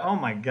happened. all. Yeah. Oh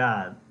my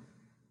god.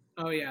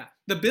 Oh yeah,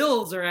 the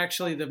Bills are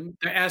actually the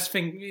ass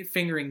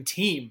fingering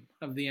team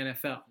of the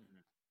NFL.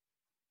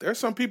 There's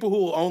some people who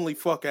will only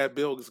fuck at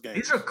Bills games.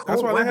 These are That's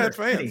cold why they weather had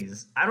fans.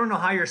 cities. I don't know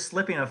how you're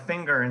slipping a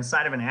finger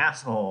inside of an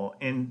asshole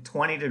in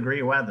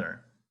 20-degree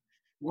weather.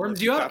 Warms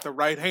If you got up. the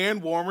right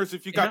hand warmers.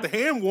 If you got Yeah. the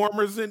hand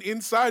warmers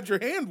inside your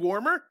hand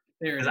warmer.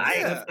 There it is.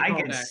 Because That's the I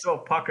get callback. so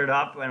puckered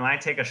up, and when I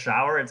take a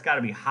shower, it's got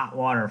to be hot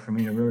water for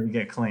me to really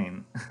get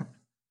clean.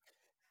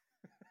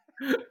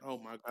 Oh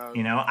my god.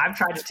 You know, I've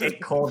tried to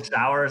take cold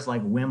showers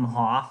like Wim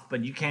Hof,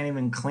 but you can't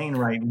even clean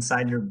right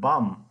inside your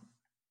bum,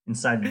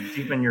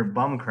 deep in your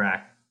bum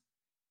crack.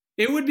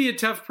 It would be a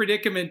tough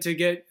predicament to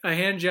get a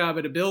hand job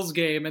at a Bills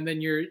game, and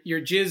then your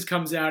jizz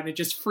comes out and it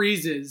just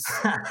freezes.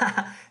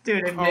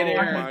 Dude, Oh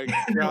my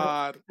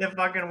god. The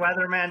fucking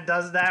weatherman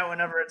does that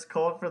whenever it's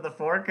cold for the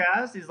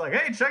forecast. He's like,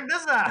 hey, check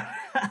this out.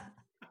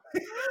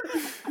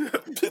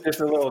 Just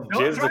a little Don't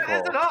try this at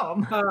jizzical.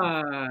 home.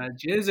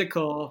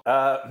 Jizzical.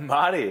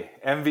 Marty,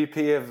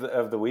 MVP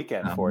of the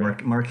weekend for you.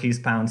 Marquise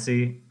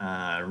Pouncey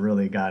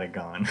really got it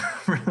going.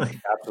 Really.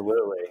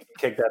 Absolutely.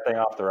 Kick that thing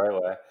off the right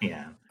way.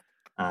 Yeah.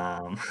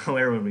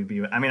 Where would we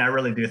be? I mean, I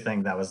really do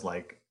think that was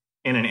like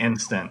in an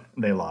instant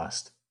they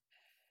lost.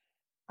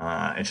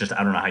 It's just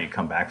I don't know how you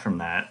come back from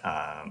that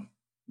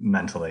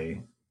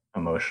mentally,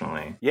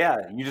 emotionally. Yeah,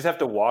 you just have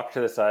to walk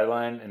to the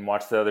sideline and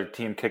watch the other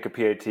team kick a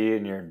PAT,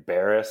 and you're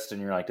embarrassed, and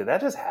you're like, "Did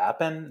that just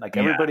happen?" Like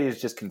everybody is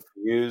just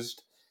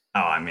confused. Oh,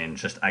 I mean,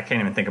 just I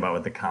can't even think about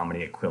what the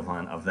comedy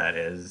equivalent of that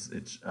is.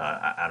 It's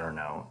I don't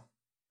know,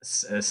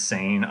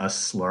 saying a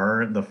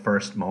slur the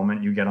first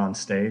moment you get on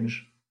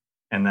stage,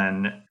 and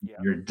then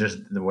you're just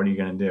what are you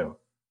gonna do?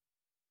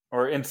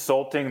 Or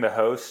insulting the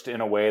host in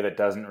a way that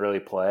doesn't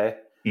really play.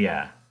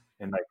 Yeah.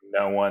 And like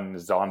no one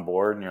is on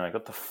board, and you're like,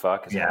 "What the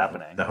fuck is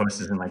happening?" The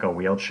host is in like a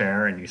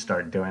wheelchair, and you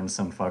start doing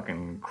some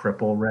fucking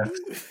cripple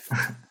riff.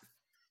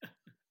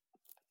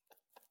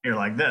 You're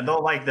like,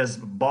 they'll like this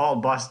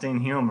ball busting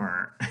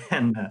humor,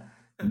 and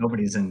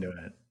nobody's into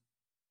it.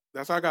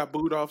 That's how I got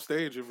booed off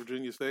stage at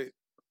Virginia State.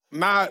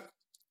 Not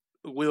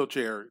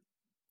wheelchair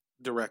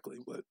directly,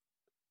 but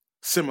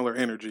similar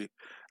energy.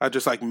 I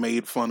just like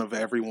made fun of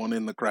everyone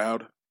in the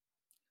crowd.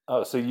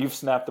 Oh, so you've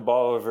snapped the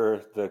ball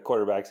over the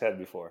quarterback's head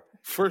before?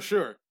 For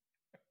sure.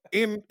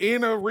 In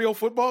a real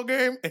football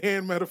game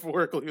and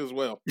metaphorically as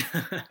well.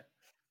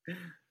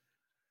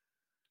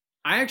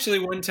 I actually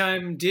one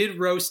time did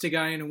roast a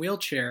guy in a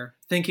wheelchair,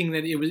 thinking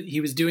that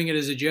he was doing it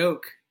as a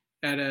joke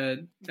at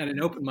an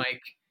open mic.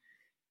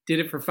 Did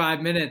it for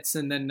 5 minutes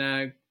and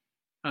then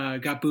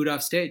got booed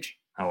off stage.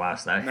 Oh wow,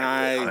 so that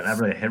nice. That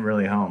really hit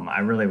really home. I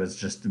really was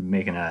just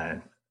making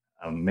a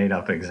made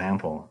up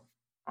example.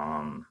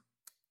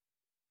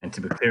 And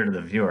to be clear to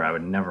the viewer, I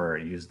would never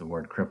use the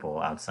word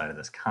cripple outside of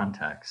this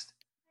context.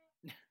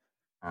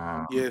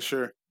 Yeah,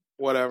 sure.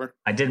 Whatever.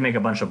 I did make a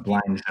bunch of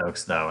blind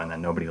jokes, though, and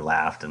then nobody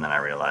laughed, and then I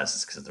realized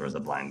it's because there was a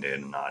blind dude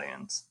in the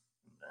audience.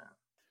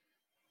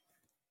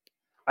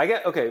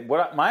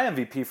 What my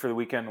MVP for the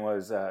weekend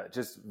was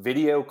just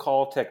video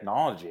call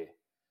technology.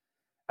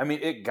 I mean,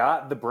 it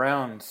got the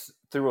Browns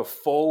through a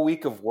full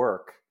week of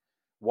work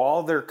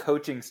while their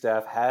coaching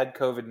staff had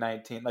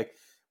COVID-19. Like,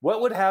 what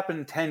would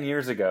happen 10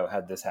 years ago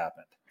had this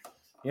happened?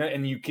 You know,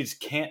 and you just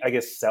can't, I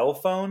guess, cell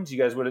phones, you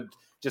guys would have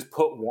just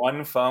put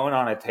one phone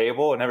on a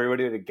table and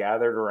everybody would have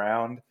gathered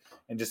around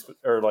and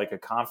or like a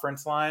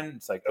conference line.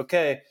 It's like,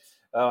 okay,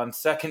 on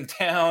second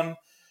down,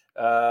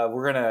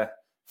 we're going to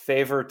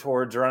favor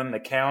towards running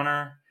the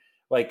counter.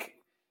 Like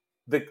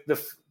the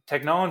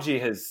technology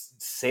has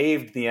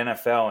saved the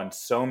NFL in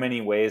so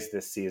many ways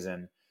this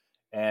season.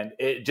 And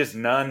it just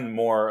none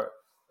more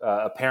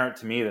apparent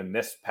to me than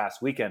this past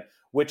weekend,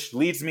 which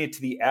leads me to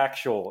the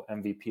actual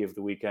MVP of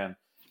the weekend,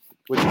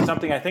 which is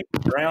something I think the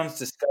Browns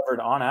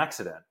discovered on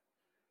accident.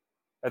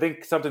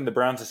 It's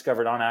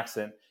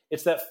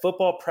that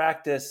football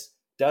practice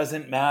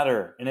doesn't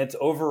matter, and it's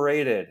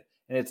overrated,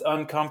 and it's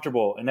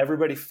uncomfortable, and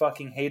everybody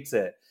fucking hates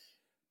it.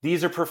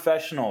 These are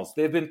professionals.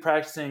 They've been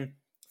practicing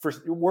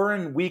we're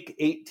in week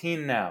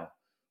 18 now.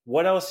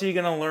 What else are you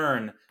going to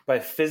learn by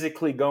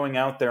physically going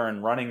out there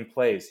and running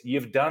plays?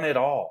 You've done it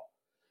all.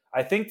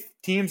 I think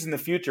teams in the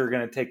future are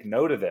going to take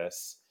note of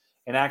this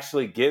and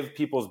actually give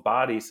people's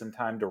bodies some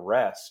time to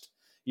rest.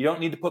 You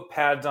don't need to put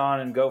pads on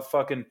and go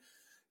fucking,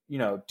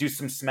 do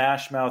some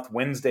smash mouth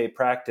Wednesday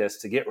practice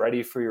to get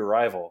ready for your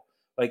rival.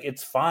 Like,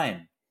 it's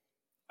fine.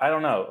 I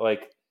don't know.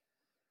 Like,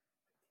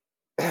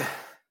 I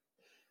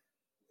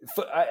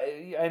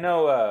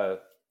know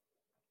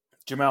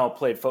Jamal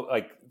played football.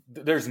 Like,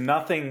 there's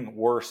nothing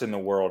worse in the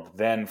world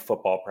than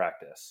football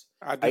practice.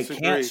 I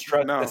disagree. I can't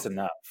stress this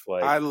enough.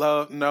 Like, I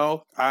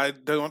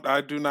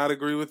do not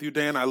agree with you,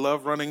 Dan. I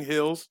love running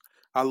hills.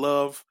 I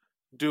love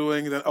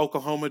doing the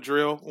Oklahoma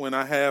drill when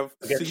I have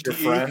against CTE. Your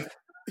friend?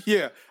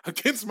 Yeah,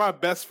 against my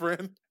best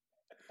friend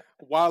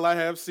while I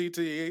have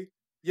CTE.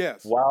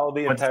 Yes. While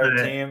the entire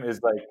team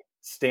is like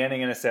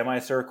standing in a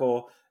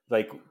semicircle,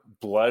 like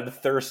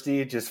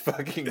bloodthirsty, just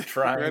fucking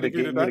trying to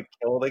get you to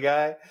kill the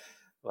guy.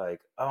 Like,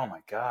 oh my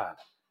God.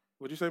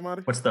 What'd you say,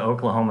 Marty? What's the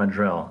Oklahoma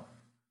drill?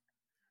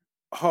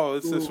 Oh,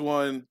 it's this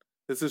one.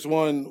 It's this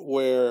one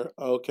where,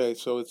 okay,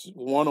 so it's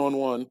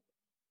 1-on-1,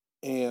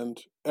 and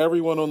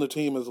everyone on the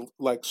team is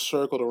like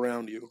circled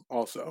around you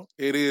also.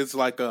 It is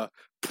like a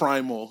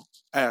primal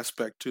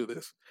aspect to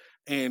this.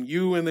 And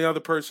you and the other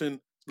person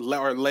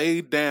are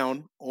laid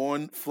down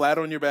flat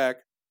on your back,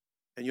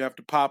 and you have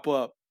to pop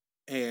up,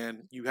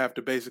 and you have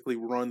to basically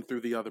run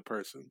through the other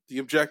person. The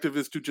objective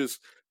is to just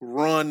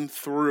run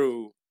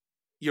through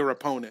your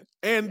opponent,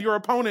 and your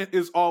opponent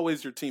is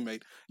always your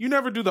teammate. You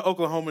never do the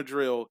Oklahoma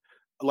drill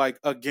like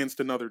against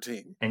another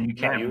team, and you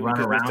can't run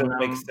around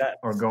them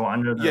or go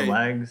under their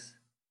legs.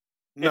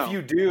 No. If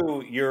you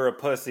do, you're a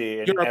pussy,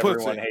 and you're a everyone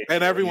pussy, hates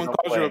and you. everyone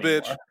calls you a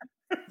bitch.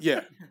 Anymore.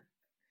 Yeah,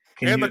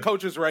 and the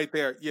coach is right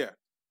there. Yeah.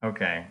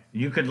 Okay,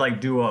 you could like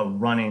do a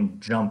running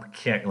jump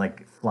kick,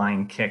 like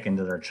flying kick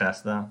into their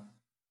chest, though.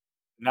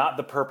 Not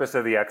the purpose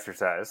of the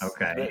exercise.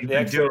 Okay, you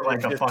could do it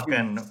like a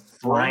fucking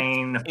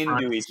flying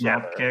into each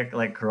snap kick,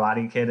 like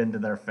Karate Kid into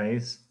their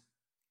face.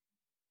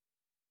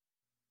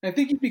 I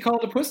think you'd be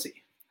called a pussy.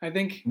 I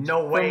think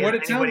no way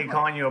is anybody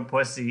calling you a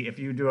pussy if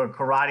you do a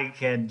Karate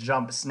Kid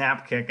jump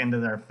snap kick into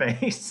their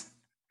face.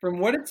 From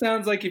what it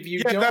sounds like, if you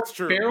don't, that's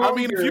true. I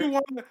mean, if you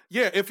want,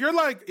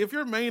 if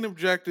your main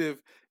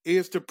objective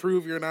is to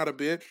prove you're not a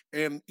bitch,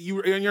 and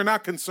you're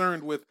not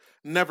concerned with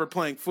never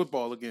playing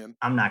football again.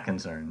 I'm not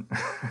concerned.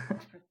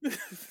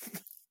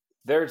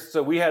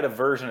 So we had a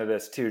version of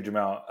this too,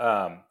 Jamel.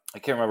 I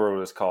can't remember what it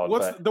was called.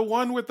 What's the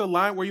one with the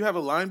line where you have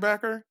a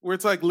linebacker where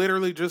it's like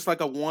literally just like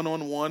a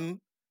 1-on-1?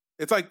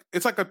 It's like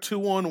a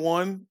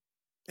 2-on-1,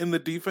 and the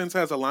defense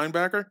has a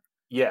linebacker.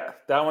 Yeah,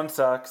 that one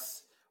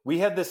sucks. We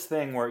had this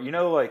thing where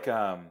like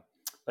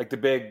the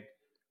big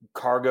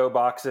cargo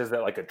boxes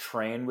that like a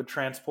train would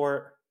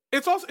transport.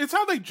 It's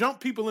how they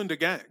jump people into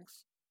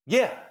gangs.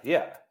 Yeah.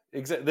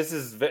 Exactly.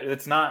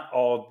 It's not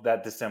all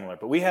that dissimilar,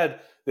 but we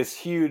had this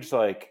huge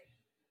like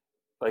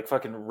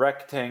fucking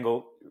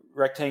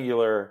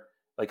rectangular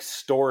like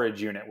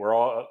storage unit where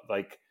all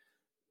like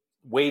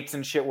weights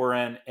and shit were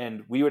in,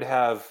 and we would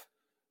have,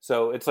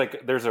 so it's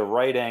like there's a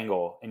right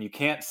angle and you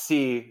can't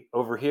see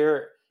over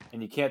here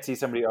and you can't see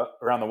somebody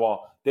around the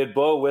wall. They'd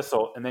blow a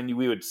whistle and then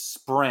we would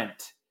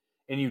sprint,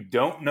 and you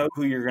don't know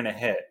who you're gonna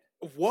hit.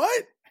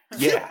 What?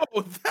 Yeah.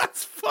 Yo,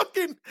 that's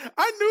fucking...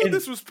 I knew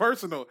this was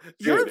personal.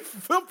 Your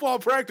football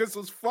practice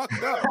was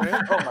fucked up,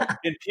 man. Oh my!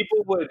 And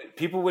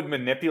people would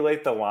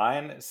manipulate the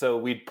line, so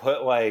we'd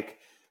put like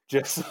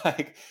just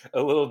like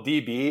a little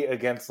DB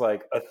against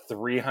like a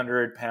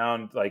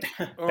 300-pound like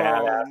badass.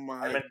 Oh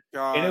my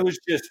God. And it was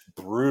just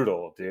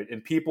brutal, dude.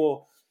 And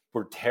people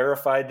were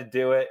terrified to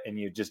do it, and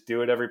you just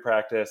do it every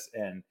practice,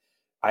 and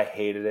I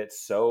hated it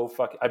so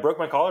fucking... I broke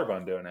my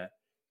collarbone doing it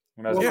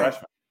when I was a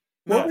freshman.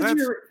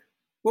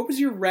 What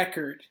was your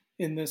record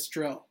in this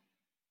drill,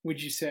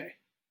 would you say?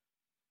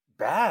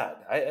 Bad.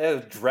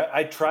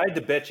 I tried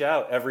to bitch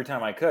out every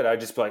time I could. I'd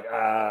just be like,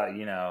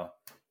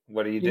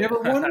 what do you do? Never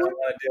won I one? don't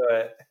want to do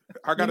it.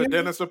 I got a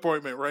dentist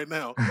appointment right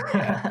now.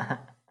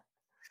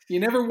 You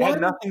never won? It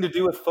had nothing to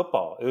do with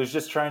football. It was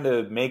just trying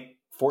to make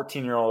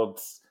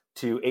 14-year-olds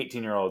to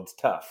 18-year-olds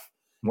tough.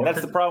 And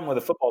that's the problem with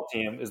a football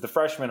team is the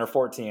freshmen are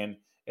 14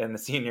 and the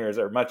seniors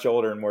are much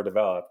older and more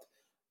developed.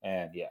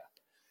 And yeah.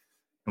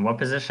 And what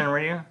position were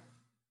you?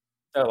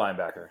 A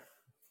linebacker.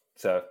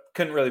 So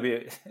couldn't really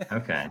be.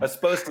 Okay. I was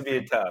supposed to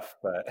be tough,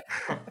 but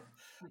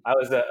I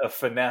was a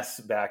finesse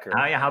backer.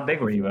 How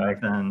big were you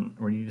back then?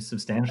 Were you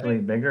substantially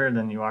bigger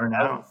than you are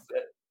now?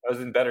 I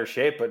was in better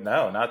shape, but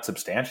no, not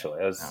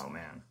substantially. Oh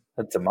man,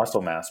 that's a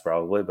muscle mass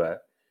probably,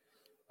 but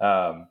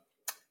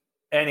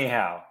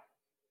anyhow,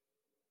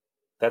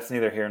 that's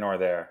neither here nor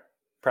there.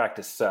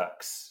 Practice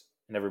sucks,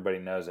 and everybody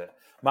knows it.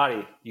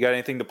 Marty, you got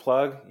anything to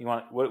plug?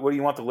 What do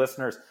you want the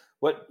listeners?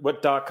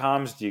 What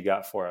 .coms do you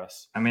got for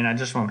us? I mean, I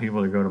just want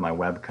people to go to my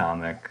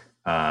webcomic,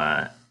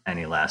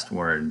 Any Last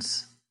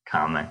Words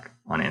comic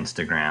on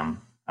Instagram.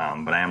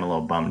 But I am a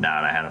little bummed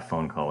out. I had a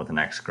phone call with an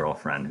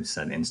ex-girlfriend who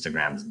said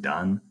Instagram's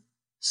done.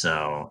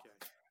 So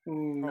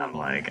I'm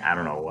like, I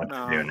don't know what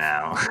to do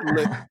now.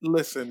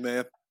 Listen,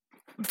 man.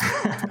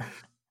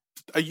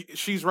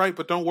 She's right,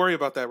 but don't worry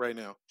about that right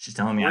now. She's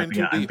telling me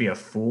I'd be a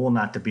fool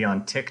not to be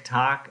on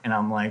TikTok. And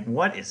I'm like,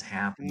 what is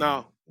happening?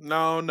 No.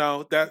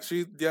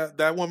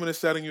 That woman is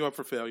setting you up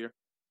for failure.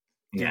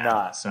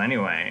 Yeah. So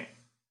anyway,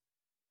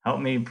 help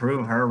me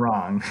prove her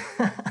wrong.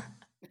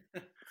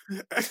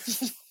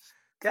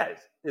 Guys,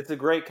 it's a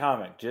great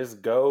comic.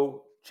 Just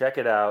go check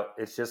it out.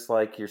 It's just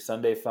like your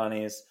Sunday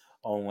Funnies,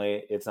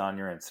 only it's on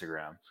your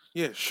Instagram.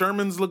 Yeah,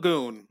 Sherman's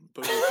Lagoon.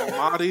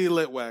 Marty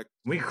Litwack.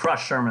 We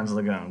crushed Sherman's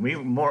Lagoon.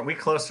 We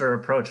closer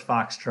approach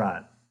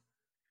Foxtrot.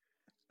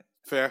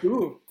 Fair.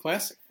 Ooh,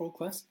 classic. Full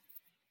classic.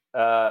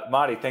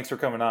 Marty, thanks for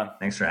coming on.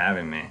 Thanks for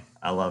having me.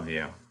 I love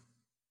you.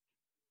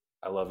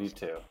 I love you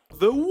too.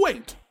 The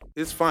Wait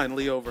is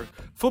finally over.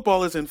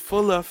 Football is in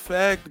full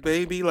effect,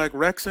 baby, like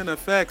Rexon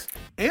Effects.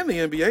 And the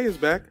NBA is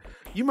back.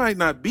 You might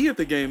not be at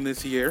the game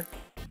this year,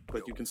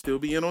 but you can still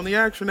be in on the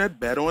action at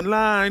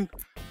BetOnline.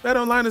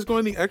 BetOnline is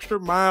going the extra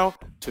mile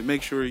to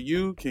make sure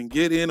you can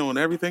get in on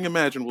everything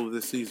imaginable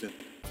this season.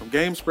 From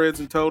game spreads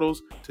and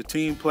totals to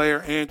team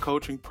player and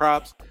coaching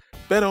props,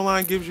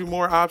 BetOnline gives you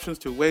more options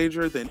to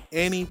wager than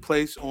any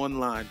place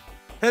online.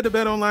 Head to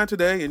BetOnline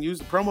today and use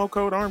the promo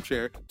code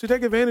ARMCHAIR to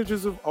take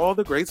advantages of all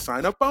the great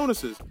sign-up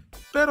bonuses.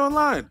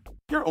 BetOnline,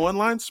 your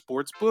online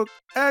sportsbook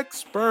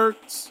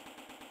experts.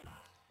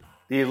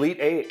 The Elite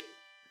Eight.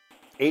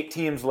 8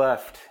 teams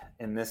left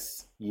in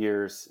this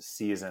year's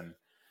season.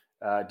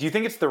 Do you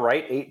think it's the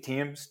right 8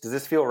 teams? Does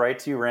this feel right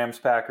to you? Rams,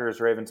 Packers,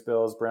 Ravens,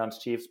 Bills, Browns,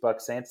 Chiefs,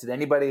 Bucks, Saints. Did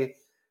anybody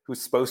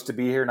who's supposed to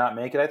be here not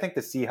make it? I think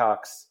the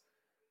Seahawks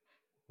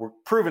were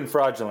proven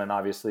fraudulent,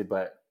 obviously,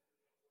 but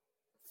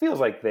feels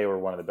like they were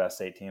one of the best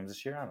 8 teams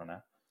this year. I don't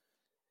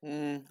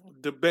know.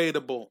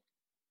 Debatable.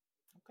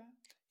 Okay.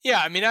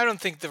 Yeah, I mean, I don't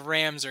think the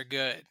Rams are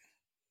good.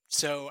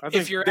 So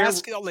if you're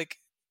asking, like,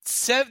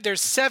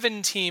 there's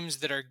 7 teams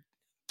that are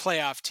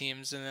playoff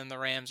teams, and then the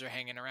Rams are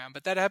hanging around.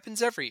 But that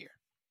happens every year.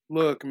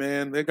 Look,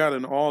 man, they got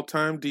an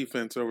all-time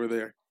defense over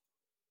there.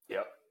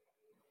 Yep.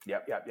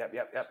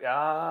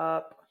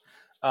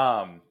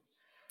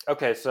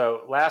 Okay,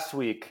 so last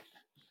week,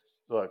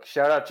 look,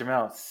 shout out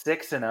Jamel,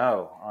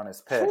 6-0 on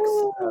his picks.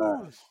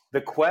 The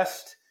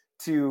quest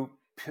to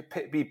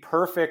be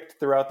perfect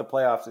throughout the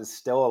playoffs is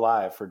still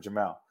alive for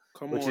Jamel,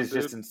 which is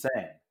just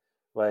insane.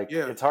 Like,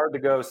 it's hard to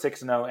go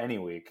 6-0 any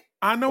week.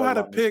 I know how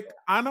to pick.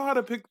 I know how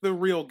to pick the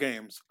real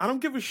games. I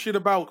don't give a shit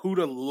about who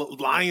the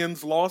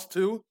Lions lost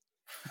to.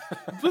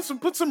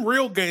 Put some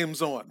real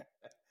games on.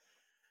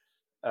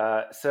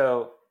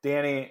 So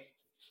Danny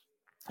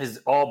has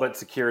all but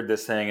secured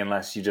this thing,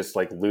 unless you just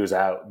like lose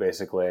out,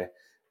 basically.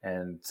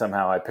 And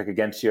somehow I pick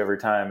against you every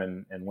time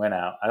and win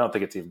out. I don't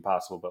think it's even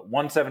possible, but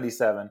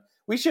 177.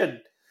 We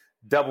should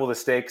double the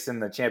stakes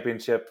in the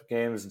championship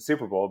games and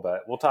Super Bowl,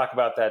 but we'll talk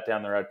about that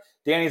down the road.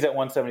 Danny's at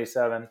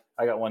 177.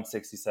 I got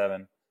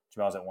 167.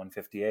 Jamel's at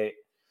 158.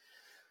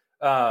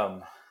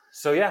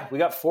 So yeah, we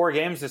got 4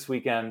 games this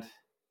weekend,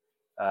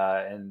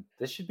 and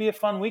this should be a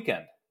fun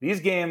weekend. These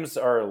games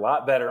are a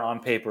lot better on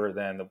paper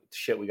than the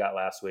shit we got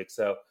last week.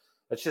 So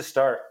let's just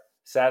start.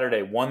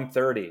 Saturday,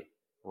 1:30,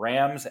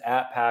 Rams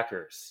at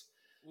Packers.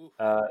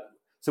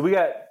 So we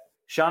got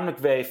Sean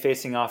McVay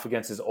facing off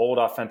against his old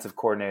offensive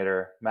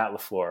coordinator, Matt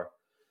LaFleur.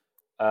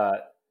 I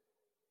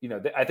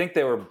think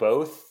they were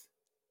both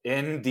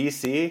in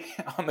DC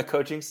on the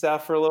coaching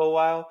staff for a little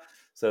while.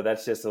 So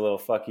that's just a little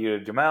fuck you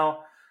to Jamel.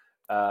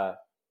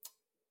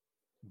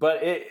 But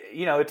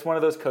it's one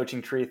of those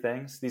coaching tree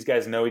things. These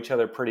guys know each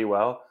other pretty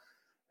well.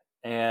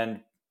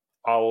 And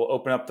I'll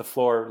open up the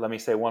floor. Let me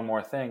say one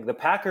more thing. The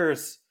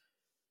Packers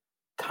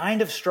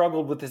kind of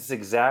struggled with this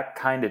exact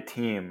kind of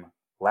team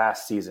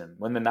last season.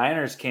 When the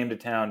Niners came to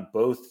town,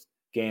 both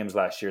games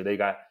last year, they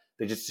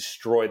just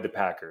destroyed the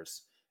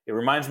Packers. It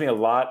reminds me a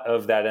lot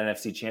of that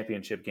NFC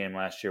Championship game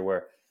last year,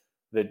 where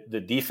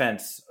the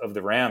defense of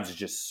the Rams is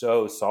just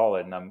so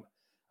solid. And I'm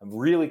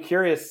really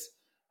curious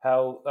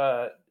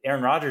how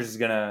Aaron Rodgers is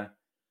gonna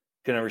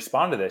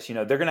respond to this.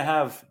 They're gonna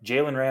have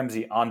Jalen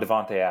Ramsey on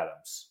Devontae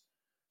Adams,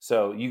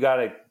 so you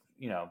gotta,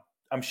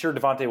 I'm sure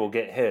Devontae will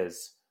get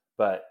his,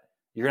 but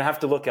you're gonna have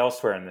to look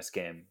elsewhere in this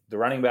game. The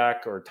running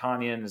back or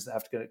Tanyan is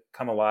have to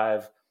come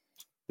alive.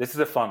 This is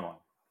a fun one.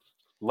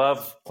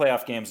 Love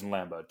playoff games in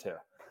Lambeau too.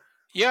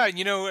 Yeah,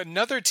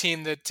 another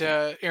team that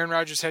Aaron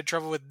Rodgers had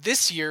trouble with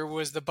this year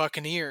was the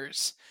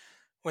Buccaneers.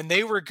 When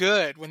they were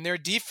good, when their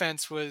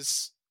defense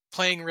was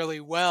playing really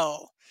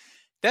well.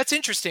 That's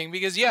interesting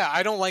because,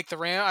 I don't like the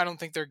Rams. I don't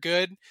think they're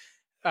good.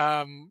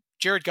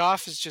 Jared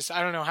Goff is just,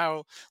 I don't know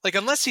how, like,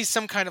 unless he's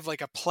some kind of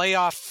like a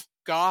playoff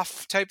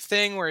Goff type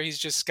thing where he's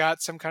just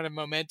got some kind of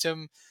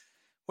momentum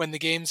when the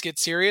games get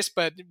serious,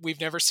 but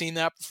we've never seen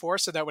that before,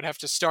 so that would have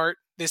to start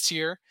this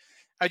year.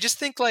 I just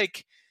think,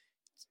 like,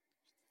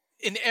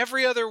 in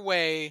every other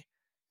way,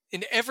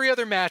 in every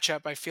other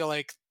matchup, I feel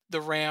like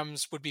the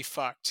Rams would be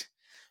fucked.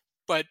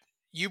 But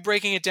you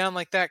breaking it down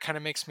like that kind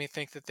of makes me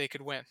think that they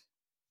could win.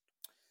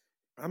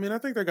 I mean, I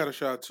think they got a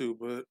shot too,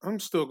 but I'm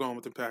still going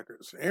with the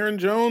Packers. Aaron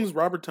Jones,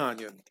 Robert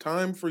Tanyan.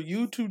 Time for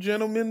you two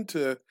gentlemen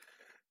to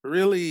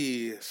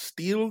really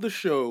steal the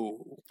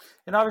show.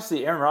 And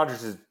obviously, Aaron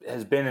Rodgers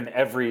has been in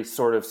every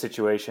sort of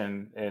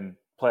situation and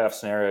playoff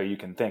scenario you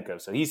can think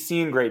of. So he's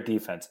seen great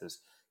defenses.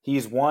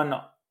 He's won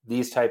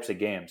these types of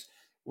games.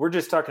 We're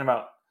just talking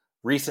about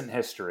recent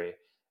history.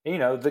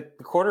 And, the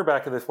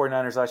quarterback of the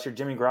 49ers last year,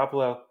 Jimmy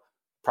Garoppolo,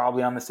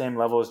 probably on the same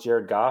level as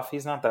Jared Goff.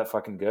 He's not that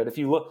fucking good. If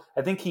you look,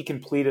 I think he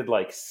completed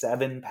like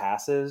 7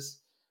 passes.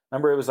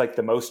 Remember, it was like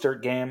the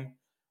Mostert game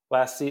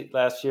last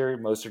year.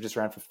 Mostert just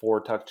ran for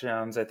 4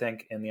 touchdowns, I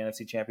think, in the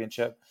NFC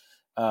Championship.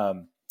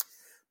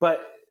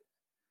 But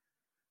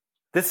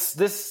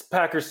this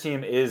Packers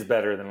team is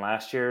better than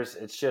last year's.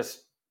 It's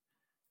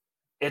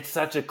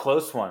such a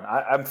close one.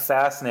 I'm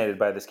fascinated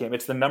by this game.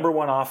 It's the number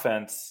 1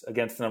 offense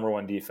against the number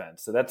 1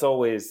 defense. So that's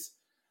always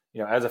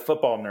as a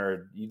football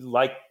nerd, you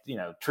like,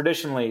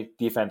 traditionally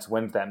defense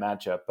wins that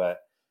matchup, but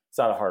it's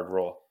not a hard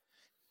rule.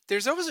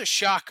 There's always a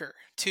shocker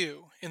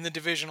too in the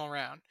divisional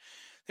round.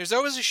 There's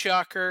always a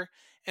shocker,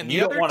 and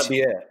you don't want to be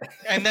it.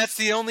 And that's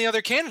the only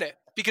other candidate,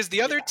 because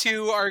the other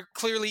two are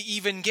clearly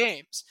even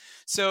games.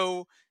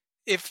 So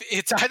if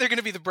it's either going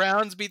to be the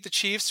Browns beat the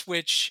Chiefs,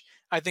 which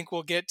I think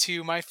we'll get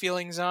to my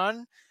feelings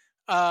on,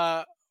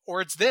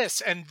 or it's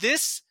this. And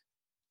this,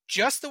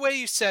 just the way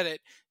you said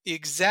it, the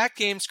exact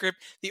game script.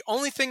 The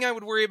only thing I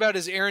would worry about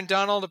is Aaron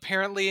Donald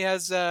apparently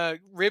has a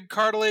rib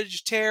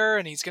cartilage tear,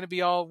 and he's going to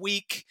be all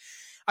weak.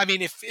 I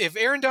mean, if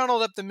Aaron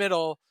Donald up the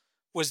middle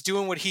was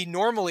doing what he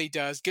normally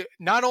does,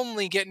 not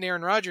only getting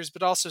Aaron Rodgers,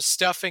 but also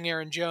stuffing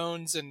Aaron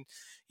Jones, and,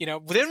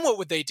 then what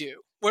would they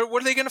do? What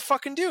are they going to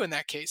fucking do in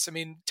that case? I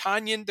mean,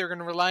 Tanyan, they're going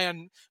to rely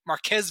on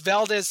Marquez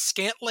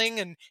Valdez-Scantling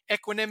and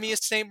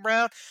Equanimeous St.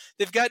 Brown.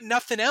 They've got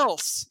nothing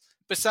else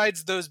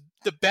besides the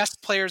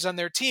best players on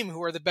their team,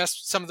 who are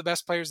some of the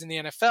best players in the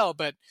NFL.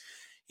 But,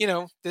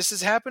 this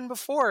has happened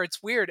before.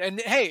 It's weird. And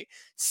hey,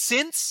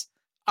 since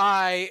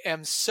I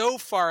am so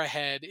far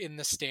ahead in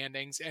the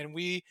standings, and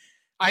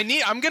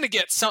I'm going to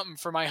get something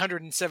for my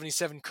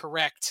 177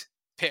 correct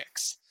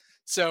picks.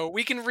 So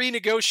we can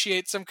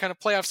renegotiate some kind of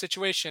playoff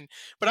situation,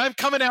 but I'm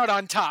coming out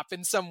on top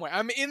in some way.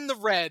 I'm in the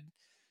red.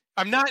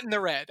 I'm not in the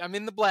red. I'm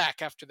in the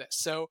black after this.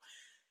 So,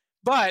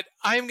 but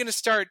I'm going to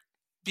start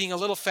being a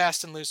little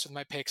fast and loose with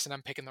my picks, and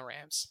I'm picking the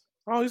Rams.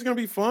 Oh, he's going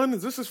to be fun.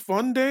 Is this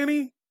fun,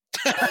 Danny?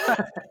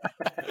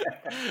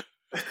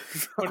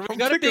 When we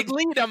got a big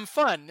lead, I'm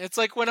fun. It's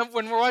like when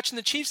we're watching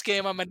the Chiefs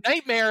game, I'm a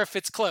nightmare if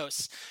it's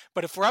close.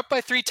 But if we're up by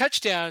 3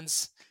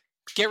 touchdowns,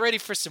 get ready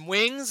for some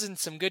wings and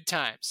some good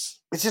times.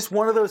 It's just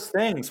one of those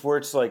things where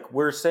it's like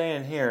we're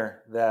saying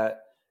here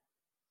that,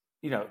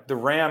 the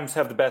Rams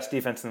have the best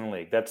defense in the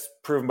league. That's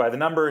proven by the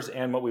numbers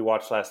and what we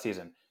watched last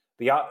season.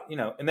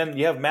 And then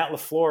you have Matt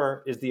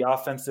LaFleur is the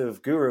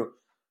offensive guru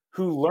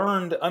who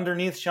learned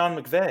underneath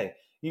Sean McVay.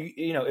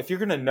 If you're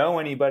going to know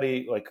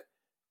anybody, like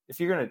if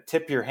you're going to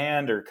tip your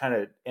hand or kind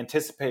of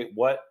anticipate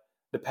what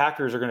the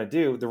Packers are going to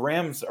do, the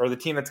Rams are the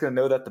team that's going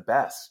to know that the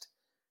best.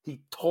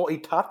 He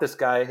taught this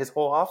guy his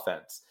whole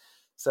offense.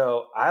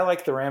 So I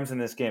like the Rams in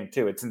this game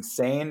too. It's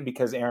insane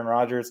because Aaron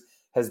Rodgers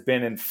has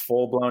been in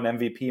full-blown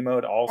MVP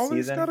mode all season. All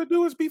he's got to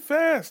do is be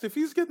fast. If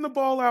he's getting the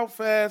ball out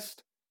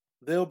fast,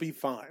 they'll be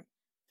fine.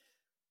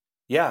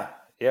 Yeah.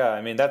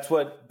 I mean, that's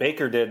what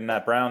Baker did in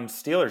that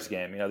Browns-Steelers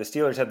game. The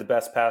Steelers had the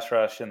best pass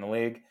rush in the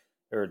league,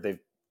 or they've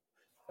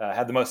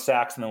had the most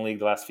sacks in the league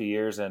the last few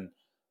years, and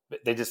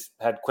they just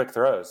had quick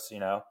throws,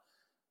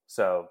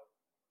 So,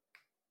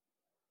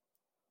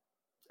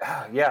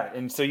 yeah,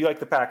 and so you like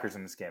the Packers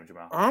in this game,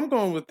 Jamal? I'm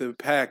going with the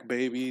Pack,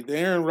 baby. The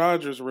Aaron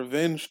Rodgers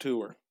revenge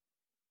tour.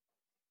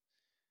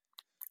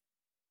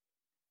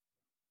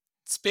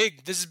 It's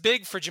big. This is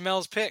big for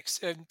Jamel's picks.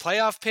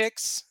 Playoff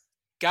picks,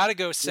 got to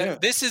go set. Yeah.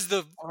 This is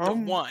the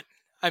one.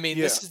 I mean,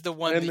 this is the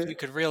one that you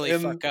could really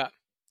fuck up.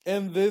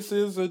 And this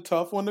is a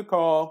tough one to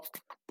call,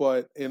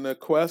 but in a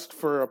quest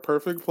for a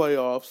perfect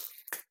playoffs,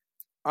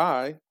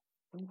 I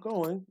am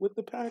going with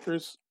the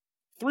Packers.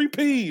 3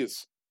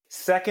 Ps.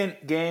 Second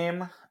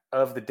game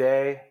of the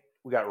day,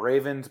 we got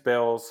Ravens,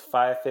 Bills,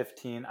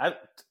 5:15.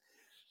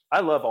 I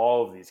love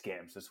all of these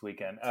games this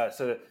weekend.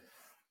 So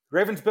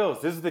Ravens,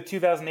 Bills, this is the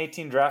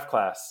 2018 draft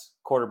class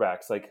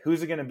quarterbacks. Like,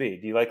 who's it going to be?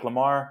 Do you like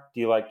Lamar?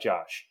 Do you like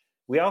Josh?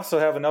 We also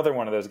have another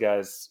one of those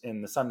guys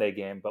in the Sunday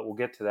game, but we'll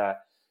get to that.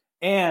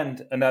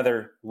 And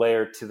another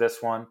layer to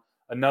this one,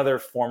 another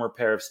former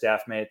pair of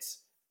staff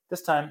mates,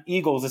 this time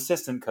Eagles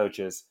assistant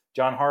coaches,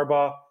 John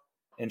Harbaugh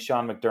and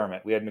Sean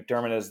McDermott. We had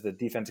McDermott as the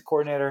defensive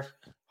coordinator.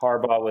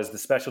 Harbaugh was the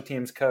special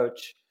teams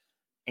coach.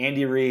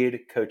 Andy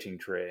Reid, coaching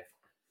tree.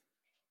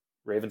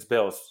 Ravens,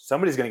 Bills.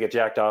 Somebody's going to get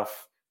jacked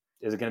off.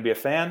 Is it going to be a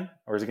fan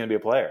or is it going to be a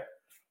player?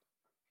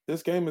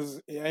 This game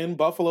is in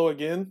Buffalo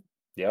again?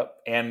 Yep,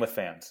 and with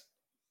fans.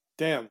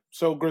 Damn.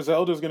 So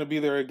Griselda's going to be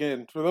there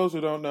again. For those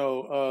who don't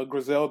know,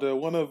 Griselda,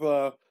 one of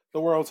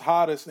the world's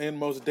hottest and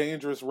most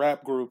dangerous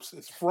rap groups,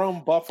 is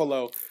from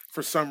Buffalo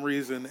for some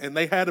reason. And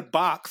they had a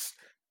box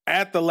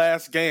at the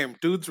last game.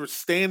 Dudes were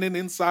standing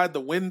inside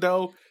the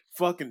window,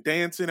 fucking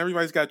dancing.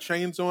 Everybody's got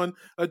chains on.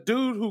 A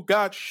dude who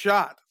got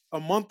shot a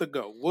month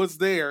ago was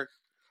there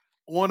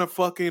on a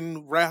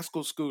fucking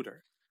rascal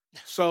scooter.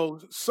 So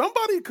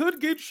somebody could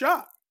get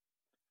shot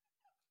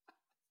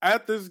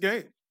at this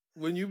game.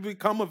 When you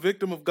become a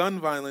victim of gun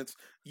violence,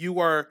 you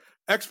are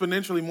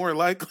exponentially more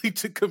likely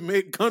to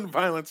commit gun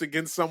violence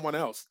against someone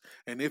else.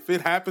 And if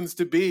it happens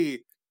to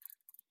be,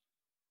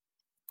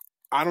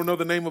 I don't know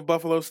the name of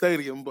Buffalo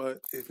Stadium,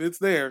 but if it's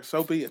there,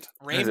 so be it.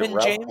 Raymond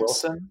James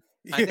Wilson?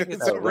 I think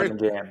it's Raymond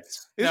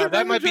James. No,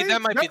 that might be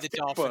the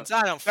Dolphins.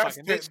 I don't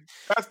fucking.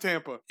 That's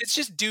Tampa. It's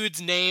just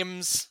dudes'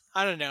 names.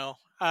 I don't know.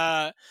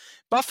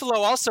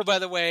 Buffalo, also, by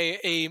the way,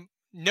 a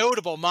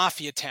notable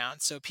mafia town.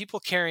 So people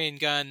carrying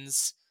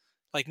guns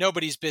like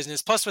nobody's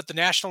business. Plus, with the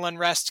national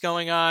unrest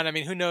going on, I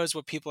mean, who knows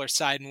what people are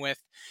siding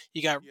with?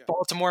 You got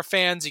Baltimore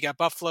fans, you got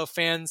Buffalo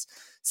fans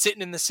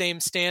sitting in the same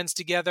stands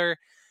together.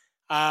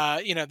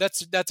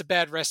 That's a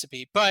bad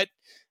recipe. But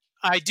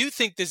I do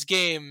think this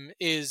game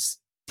is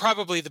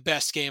probably the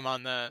best game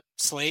on the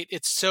slate.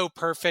 It's so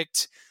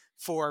perfect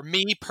for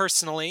me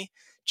personally,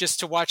 just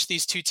to watch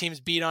these two teams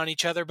beat on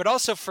each other, but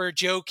also for a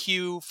Joe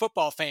Q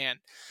football fan,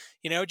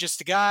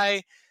 just a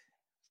guy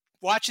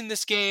watching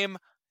this game,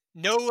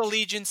 no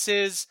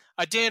allegiances,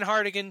 a Dan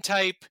Hardigan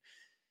type,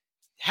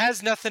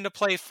 has nothing to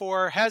play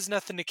for, has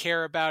nothing to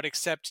care about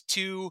except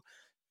two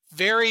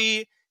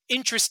very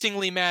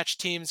interestingly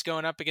matched teams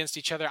going up against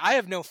each other. I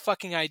have no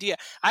fucking idea.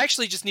 I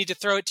actually just need to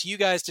throw it to you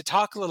guys to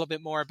talk a little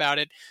bit more about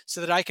it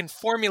so that I can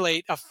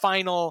formulate a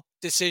final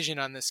decision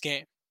on this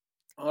game.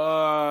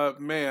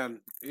 Man,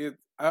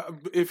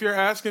 if you're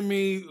asking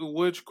me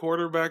which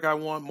quarterback I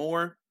want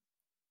more,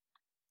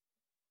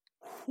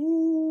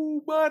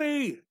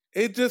 buddy,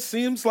 it just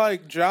seems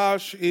like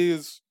Josh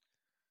is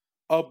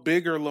a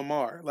bigger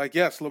Lamar. Like,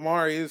 yes,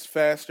 Lamar is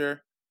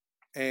faster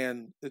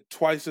and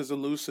twice as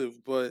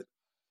elusive, but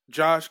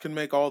Josh can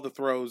make all the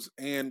throws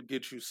and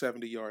get you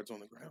 70 yards on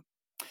the ground.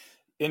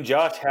 And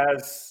Josh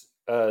has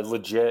a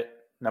legit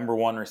number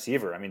one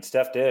receiver. I mean,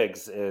 Steph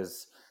Diggs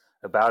is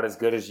about as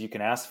good as you can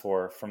ask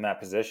for from that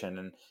position.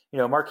 And,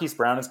 Marquise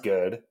Brown is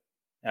good.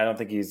 I don't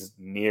think he's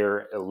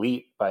near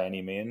elite by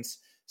any means.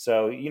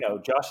 So,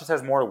 Josh just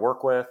has more to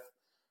work with.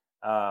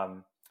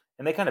 And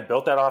they kind of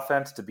built that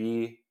offense to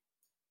be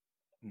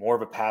more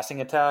of a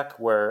passing attack,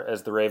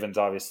 whereas the Ravens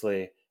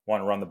obviously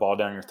want to run the ball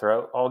down your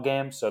throat all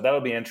game. So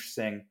that'll be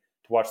interesting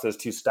to watch those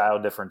two style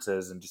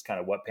differences and just kind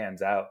of what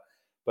pans out.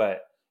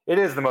 But it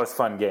is the most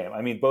fun game.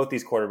 I mean, both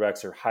these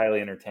quarterbacks are highly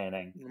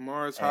entertaining.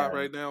 Lamar is hot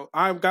right now.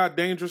 I got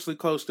dangerously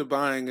close to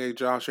buying a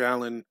Josh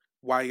Allen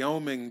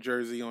Wyoming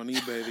jersey on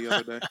eBay the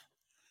other day.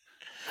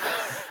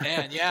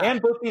 Man, yeah.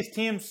 And both these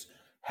teams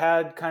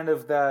had kind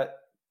of that,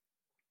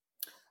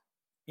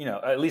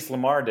 at least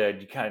Lamar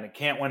did. You kind of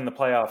can't win the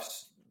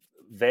playoffs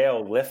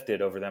veil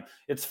lifted over them.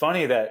 It's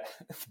funny that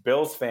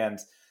Bills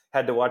fans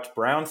had to watch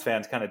Browns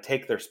fans kind of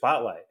take their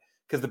spotlight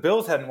because the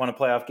Bills hadn't won a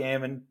playoff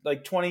game in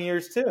like 20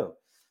 years too.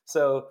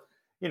 So,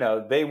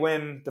 they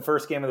win the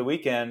first game of the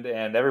weekend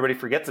and everybody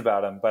forgets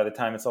about them by the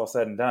time it's all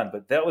said and done.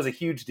 But that was a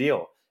huge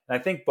deal. And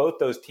I think both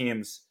those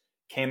teams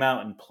came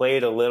out and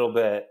played a little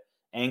bit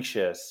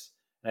anxious.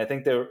 And I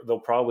think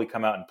they'll probably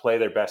come out and play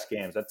their best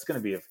games. That's going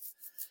to be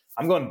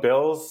I'm going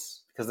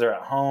Bills because they're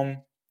at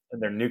home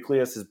and their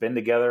nucleus has been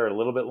together a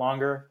little bit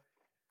longer.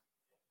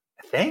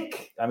 I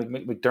think. I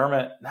mean,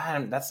 McDermott,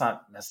 that's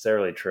not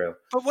necessarily true.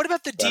 But what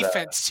about the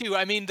defense, too?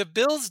 I mean, the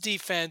Bills'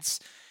 defense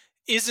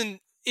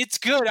it's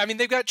good. I mean,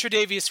 they've got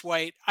Tre'Davious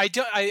White. I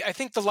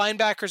think the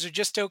linebackers are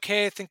just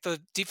okay. I think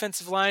the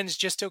defensive line is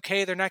just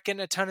okay. They're not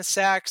getting a ton of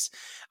sacks.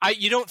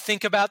 You don't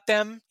think about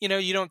them.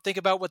 You don't think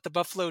about what the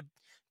Buffalo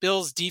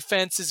Bills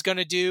defense is going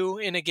to do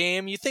in a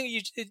game. You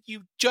think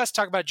you just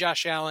talk about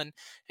Josh Allen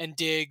and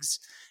Diggs,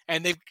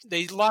 and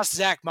they lost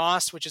Zach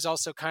Moss, which is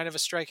also kind of a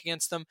strike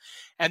against them.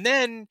 And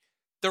then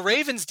the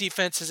Ravens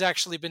defense has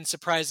actually been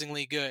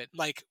surprisingly good.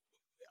 Like,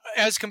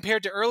 as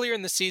compared to earlier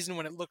in the season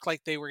when it looked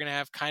like they were going to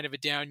have kind of a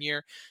down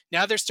year,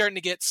 now they're starting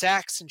to get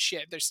sacks and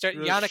shit. They're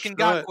starting. Yannick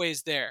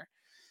Ngakoue's there.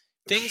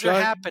 Things are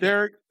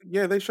happening.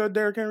 They shut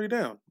Derrick Henry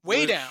down.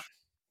 Way down.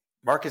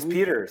 Marcus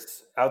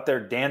Peters out there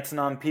dancing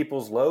on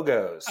people's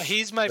logos.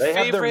 He's my favorite.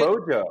 Have their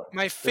mojo.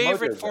 My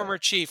favorite former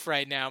Chief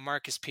right now,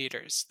 Marcus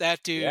Peters.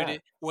 That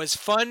dude was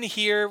fun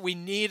here. We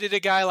needed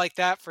a guy like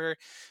that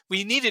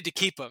we needed to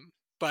keep him,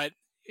 but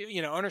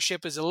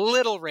ownership is a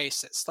little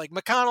racist. Like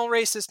McConnell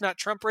racist, not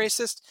Trump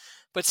racist,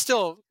 but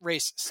still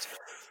racist.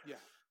 Yeah.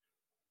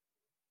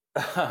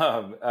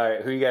 All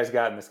right, who you guys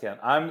got in this game?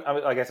 I'm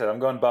like I said, I'm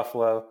going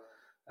Buffalo.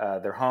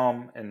 They're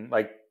home, and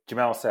like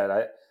Jamel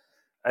said,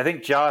 I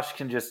think Josh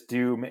can just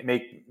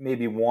make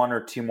maybe one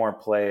or two more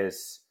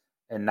plays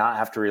and not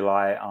have to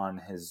rely on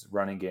his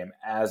running game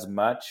as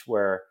much,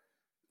 where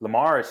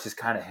Lamar is just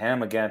kind of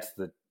him against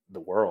the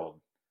world.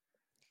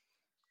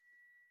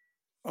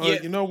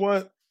 You know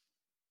what?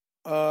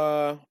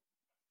 I'm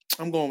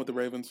going with the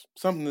Ravens.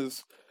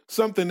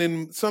 Something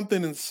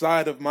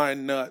inside of my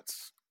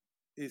nuts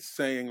is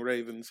saying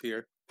Ravens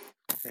here,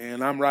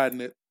 and I'm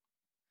riding it.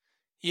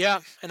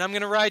 Yeah, and I'm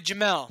going to ride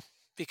Jamel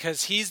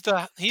because he's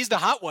the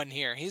hot one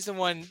here. He's the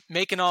one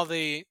making all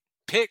the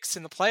picks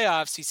in the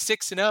playoffs. He's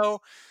 6-0,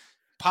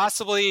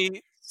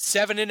 possibly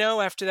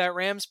 7-0 after that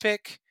Rams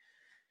pick.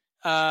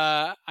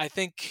 I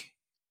think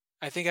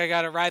I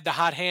got to ride the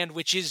hot hand,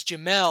 which is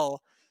Jamel.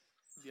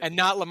 Yeah. And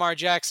not Lamar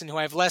Jackson, who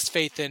I have less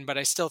faith in, but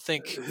I still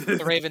think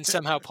the Ravens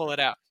somehow pull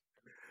it out.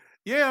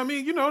 Yeah, I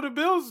mean, the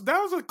Bills, that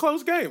was a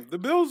close game. The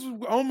Bills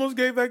almost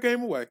gave that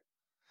game away.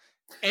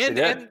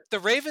 And the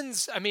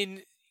Ravens, I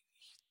mean,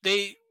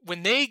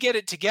 when they get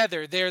it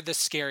together, they're the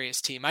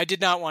scariest team. I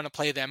did not want to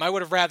play them. I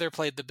would have rather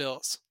played the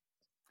Bills.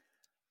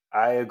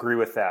 I agree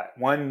with that.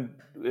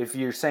 If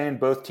you're saying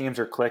both teams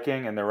are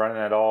clicking and they're running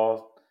at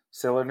all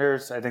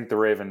cylinders, I think the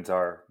Ravens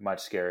are much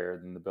scarier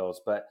than the Bills.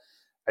 But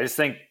I just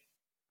think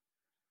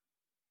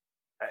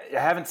I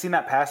haven't seen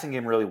that passing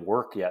game really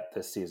work yet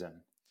this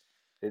season.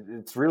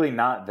 It's really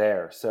not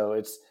there. So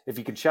if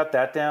you could shut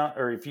that down,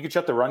 or if you could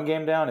shut the run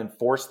game down and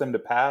force them to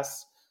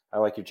pass, I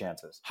like your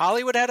chances.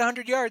 Hollywood had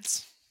 100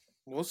 yards.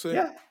 We'll see.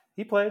 Yeah,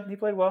 he played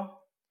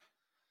well.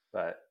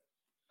 But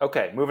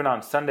okay, moving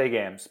on. Sunday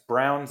games.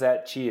 Browns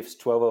at Chiefs,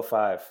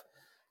 12:05.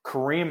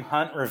 Kareem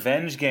Hunt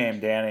revenge game,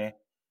 Danny.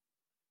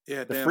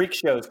 Yeah, the freak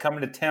show is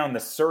coming to town. The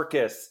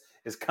circus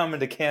is coming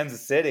to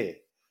Kansas City.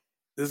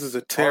 This is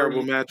a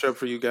terrible matchup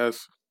for you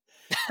guys.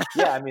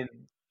 Yeah, I mean,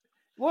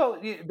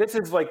 well, this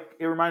is like,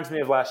 it reminds me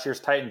of last year's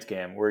Titans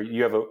game where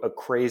you have a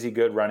crazy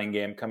good running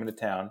game coming to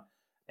town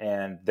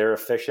and they're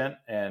efficient.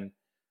 And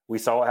we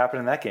saw what happened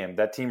in that game.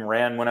 That team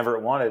ran whenever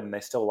it wanted and they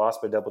still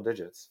lost by double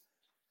digits.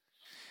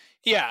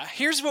 Yeah,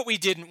 here's what we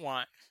didn't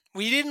want.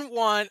 We didn't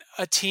want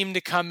a team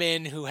to come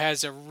in who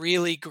has a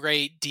really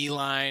great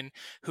D-line,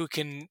 who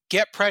can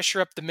get pressure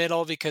up the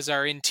middle because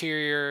our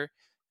interior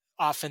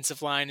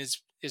offensive line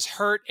is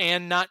hurt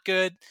and not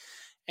good.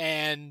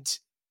 And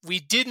we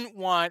didn't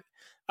want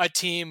a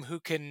team who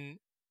can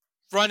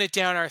run it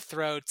down our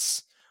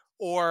throats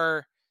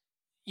or,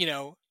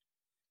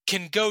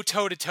 can go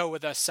toe-to-toe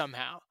with us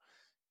somehow.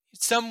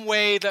 Some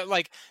way that,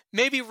 like,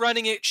 maybe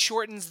running it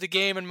shortens the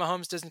game and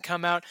Mahomes doesn't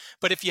come out.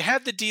 But if you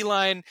have the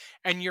D-line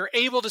and you're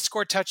able to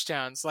score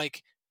touchdowns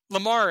like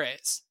Lamar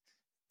is,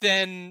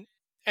 then,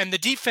 and the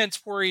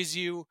defense worries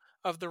you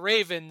of the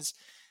Ravens,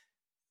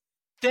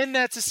 then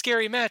that's a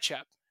scary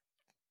matchup.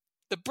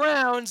 The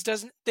Browns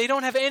they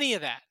don't have any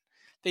of that.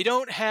 They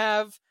don't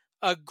have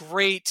a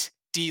great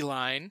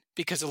D-line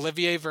because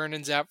Olivier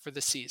Vernon's out for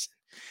the season.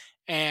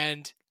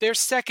 And their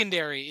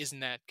secondary isn't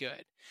that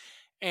good.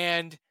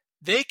 And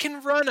they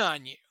can run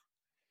on you,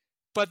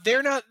 but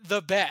they're not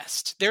the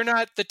best. They're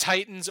not the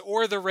Titans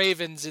or the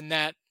Ravens in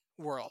that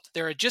world.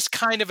 They're just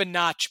kind of a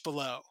notch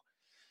below.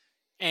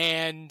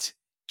 And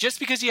just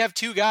because you have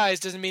two guys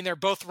doesn't mean they're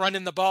both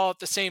running the ball at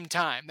the same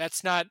time.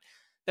 That's not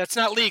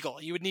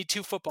legal. You would need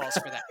two footballs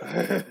for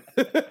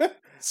that.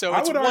 So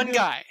it's one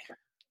guy.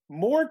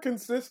 More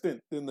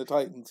consistent than the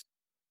Titans.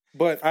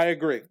 But I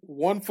agree.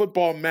 One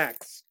football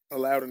max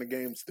allowed in the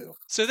game still.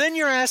 So then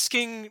you're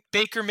asking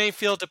Baker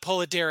Mayfield to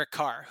pull a Derek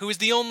Carr, who was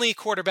the only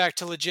quarterback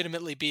to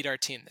legitimately beat our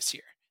team this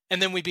year.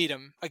 And then we beat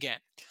him again.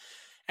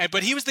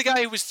 But he was the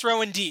guy who was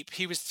throwing deep.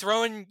 He was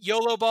throwing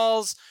YOLO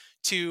balls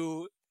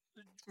to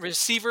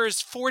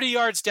receivers 40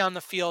 yards down the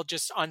field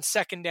just on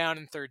second down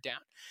and third down.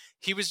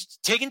 He was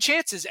taking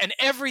chances, and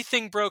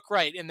everything broke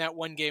right in that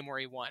one game where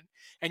he won.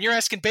 And you're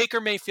asking Baker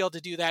Mayfield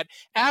to do that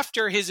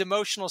after his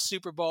emotional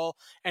Super Bowl,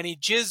 and he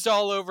jizzed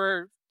all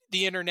over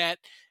the internet,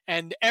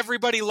 and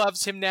everybody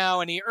loves him now,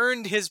 and he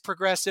earned his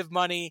progressive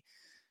money.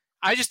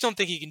 I just don't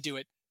think he can do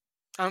it.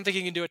 I don't think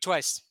he can do it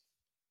twice.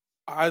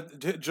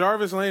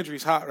 Jarvis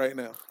Landry's hot right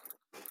now.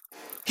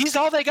 He's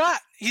all they got.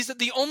 He's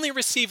the only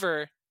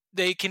receiver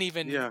they can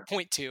even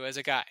point to as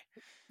a guy.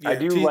 Yeah, I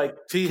do like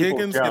T.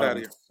 Higgins. Get out of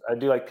here. I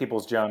do like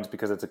Peoples-Jones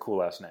because it's a cool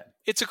last name.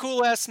 It's a cool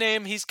last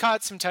name. He's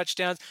caught some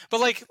touchdowns.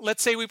 But, like,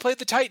 let's say we played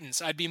the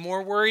Titans. I'd be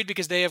more worried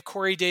because they have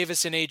Corey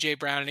Davis and A.J.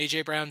 Brown, and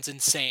A.J. Brown's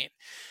insane.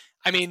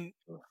 I mean,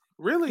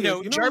 really,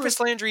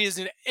 Jarvis Landry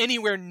isn't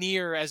anywhere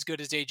near as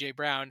good as A.J.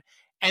 Brown,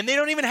 and they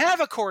don't even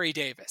have a Corey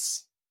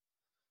Davis.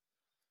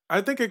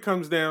 I think it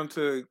comes down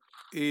to,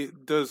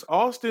 does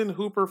Austin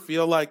Hooper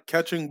feel like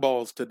catching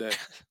balls today?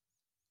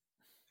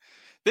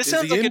 This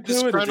sounds like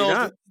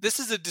this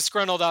is a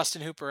disgruntled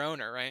Austin Hooper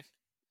owner, right?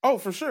 Oh,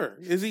 for sure.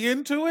 Is he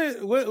into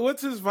it?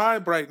 What's his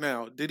vibe right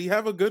now? Did he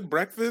have a good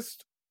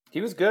breakfast?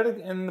 He was good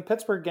in the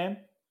Pittsburgh game.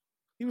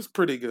 He was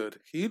pretty good.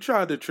 He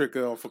tried to trick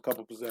off a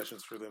couple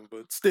possessions for them,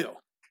 but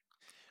still.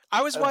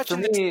 I was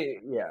watching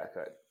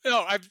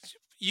No,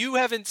 you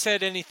haven't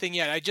said anything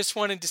yet. I just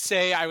wanted to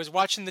say I was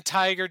watching the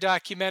Tiger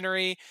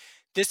documentary.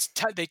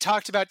 They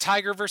talked about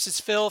Tiger versus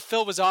Phil.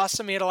 Phil was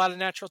awesome. He had a lot of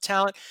natural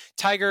talent.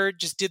 Tiger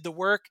just did the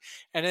work.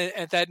 And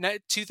at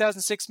that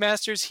 2006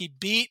 Masters, he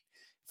beat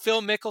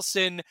Phil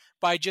Mickelson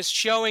by just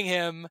showing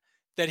him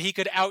that he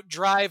could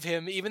outdrive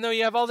him. Even though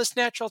you have all this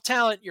natural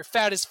talent, you're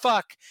fat as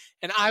fuck.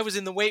 And I was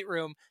in the weight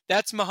room.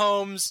 That's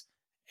Mahomes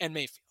and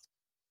Mayfield.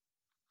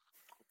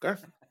 Okay.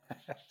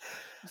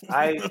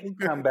 I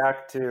come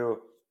back to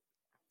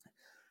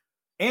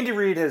Andy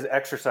Reid has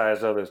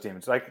exercised all those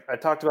demons. Like I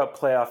talked about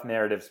playoff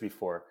narratives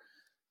before.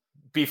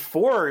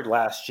 Before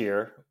last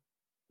year,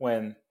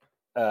 when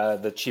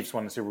the Chiefs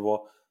won the Super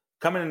Bowl,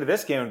 coming into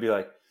this game would be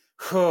like,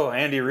 oh,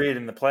 Andy Reid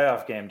in the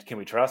playoff game. Can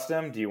we trust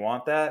him? Do you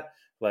want that?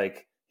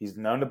 Like, he's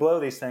known to blow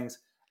these things.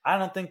 I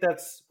don't think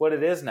that's what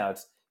it is now.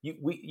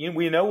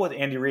 We know what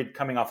Andy Reid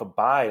coming off a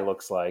bye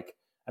looks like.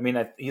 I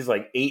mean, he's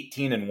like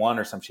 18-1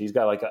 or something. He's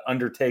got like an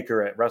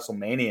Undertaker at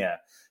WrestleMania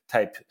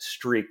type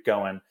streak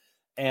going.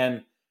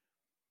 And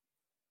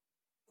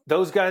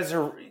those guys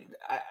are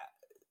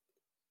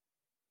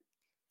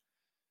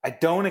I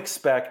don't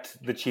expect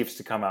the Chiefs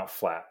to come out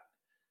flat.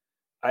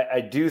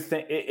 I do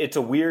think it's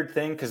a weird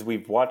thing because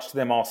we've watched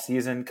them all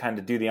season kind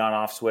of do the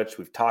on-off switch.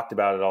 We've talked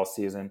about it all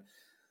season.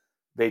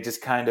 They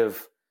just kind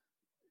of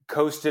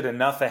coasted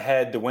enough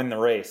ahead to win the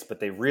race, but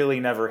they really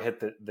never hit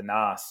the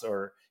NOS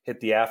or hit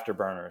the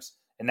afterburners.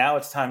 And now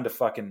it's time to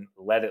fucking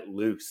let it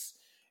loose.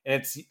 And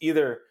it's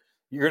either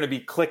you're going to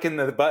be clicking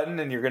the button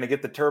and you're going to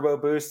get the turbo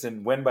boost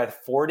and win by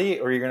 40,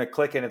 or you're going to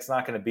click and it's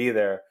not going to be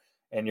there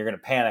and you're going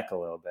to panic a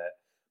little bit.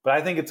 But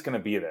I think it's going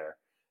to be there.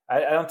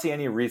 I don't see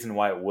any reason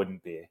why it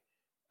wouldn't be.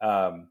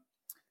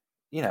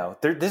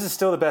 This is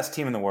still the best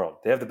team in the world.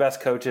 They have the best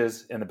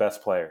coaches and the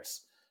best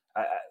players.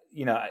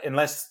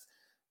 Unless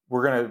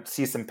we're going to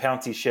see some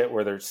pouncy shit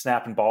where they're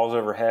snapping balls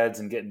over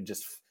heads and getting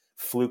just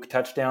fluke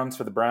touchdowns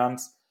for the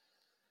Browns.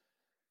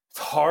 It's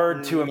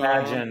hard to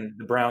imagine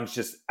the Browns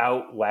just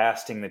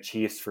outlasting the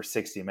Chiefs for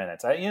 60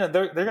 minutes. They're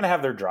going to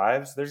have their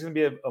drives. There's going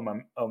to be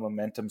a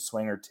momentum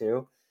swing or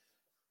two.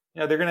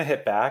 They're going to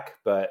hit back,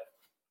 but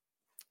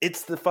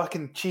it's the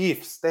fucking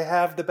Chiefs. They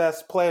have the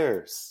best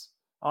players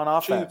on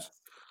offense. Chiefs.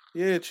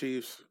 Yeah,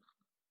 Chiefs.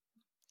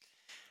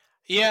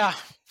 Yeah,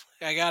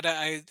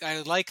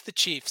 I like the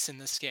Chiefs in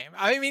this game.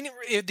 I mean,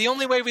 the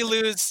only way we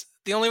lose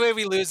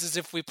is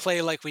if we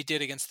play like we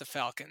did against the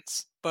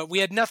Falcons. But we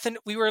had nothing.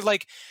 We were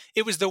like,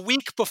 it was the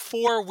week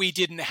before we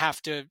didn't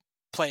have to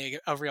play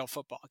a real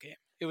football game.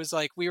 It was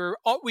like we were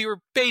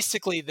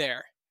basically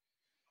there.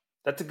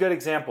 That's a good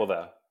example,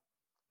 though.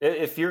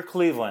 If you're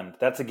Cleveland,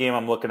 that's a game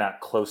I'm looking at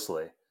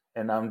closely,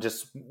 and I'm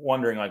just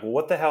wondering, like,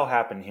 what the hell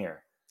happened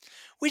here?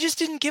 We just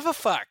didn't give a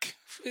fuck.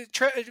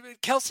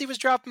 Kelsey was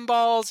dropping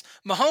balls.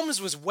 Mahomes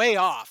was way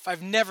off.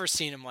 I've never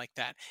seen him like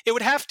that. It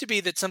would have to be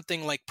that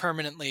something like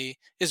permanently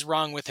is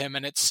wrong with him,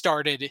 and it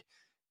started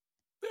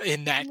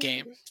in that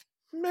game.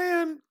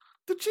 Man,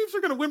 the Chiefs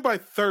are going to win by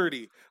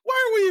 30.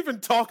 Why are we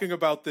even talking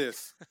about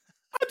this?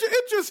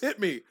 It just hit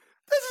me.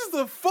 This is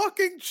the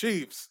fucking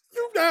Chiefs.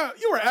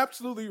 You were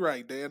absolutely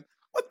right, Dan.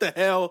 What the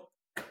hell?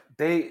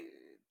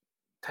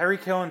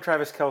 Tyreek Hill and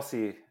Travis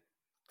Kelce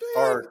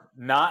are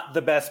not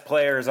the best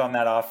players on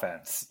that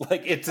offense.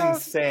 Like, it's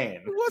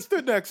insane. What's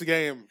the next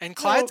game? And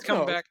Clyde's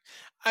come back.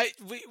 I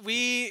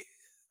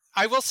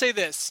will say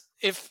this: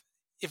 if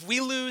we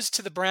lose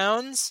to the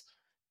Browns,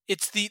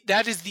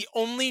 that is the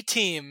only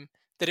team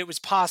that it was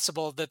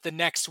possible that the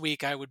next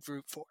week I would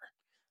root for.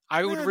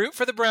 I would root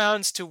for the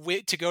Browns to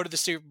go to the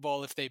Super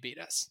Bowl if they beat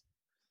us.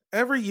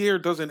 Every year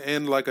doesn't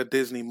end like a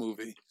Disney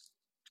movie.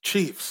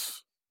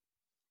 Chiefs.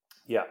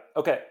 Yeah.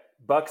 Okay.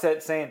 Bucks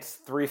at Saints,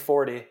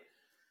 340.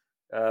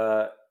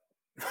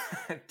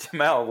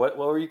 Jamel, what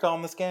were you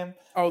calling this game?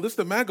 Oh, this is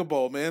the Mega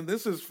Bowl, man.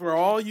 This is for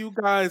all you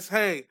guys.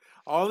 Hey,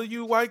 all of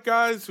you white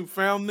guys who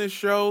found this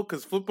show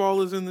because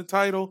football is in the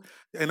title,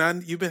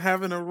 and you've been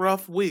having a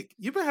rough week.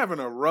 You've been having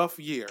a rough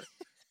year.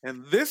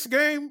 And this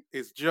game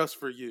is just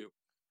for you.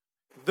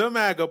 The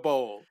Mega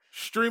Bowl,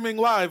 streaming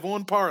live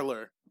on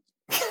Parler.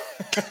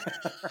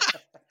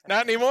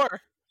 Not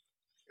anymore.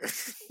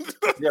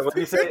 Yeah, what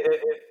do you say?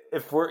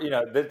 If we're,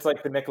 it's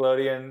like the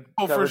Nickelodeon.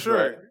 Oh, for sure.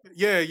 Right?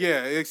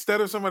 Yeah. Instead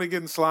of somebody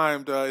getting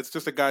slimed, it's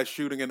just a guy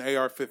shooting an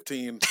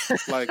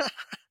AR-15, like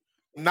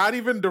not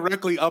even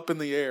directly up in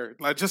the air,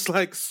 like just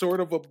like sort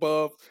of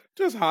above,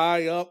 just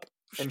high up,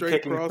 straight and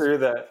kicking across. through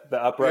the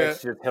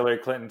uprights to Hillary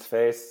Clinton's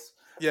face.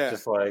 Yeah,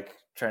 just like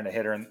trying to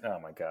hit her. Oh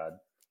my God!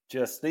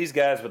 Just these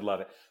guys would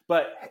love it,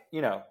 but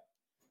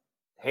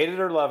hate it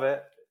or love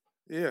it.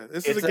 Yeah,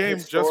 this is a game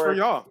just for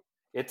y'all.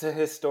 It's a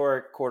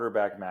historic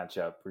quarterback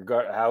matchup,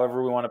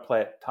 however we want to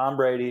play it. Tom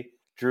Brady,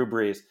 Drew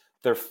Brees,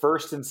 they're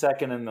first and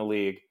second in the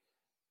league,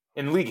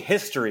 in league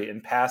history in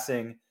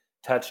passing,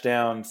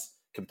 touchdowns,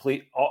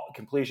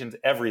 completions,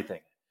 everything.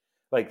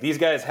 Like, these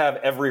guys have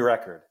every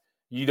record.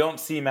 You don't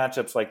see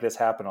matchups like this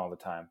happen all the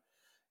time.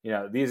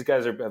 These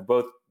guys have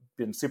both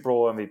been Super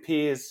Bowl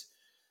MVPs.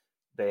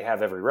 They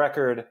have every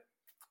record,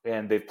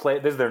 and they've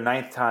played. This is their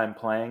 9th time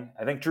playing.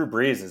 I think Drew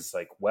Brees is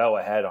like well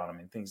ahead on him.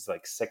 I think he's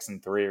like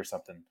 6-3 or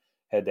something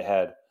head to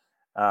head.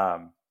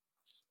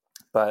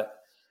 But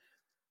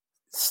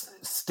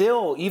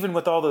still, even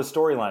with all those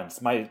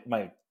storylines, my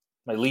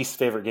least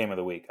favorite game of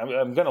the week.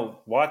 I'm going to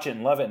watch it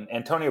and love it. And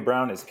Antonio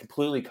Brown has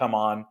completely come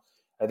on.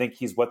 I think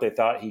he's what they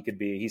thought he could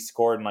be. He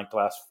scored in like the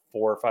last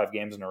 4 or 5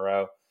 games in a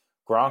row.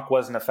 Gronk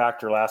wasn't a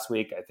factor last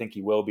week. I think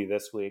he will be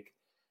this week.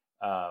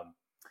 And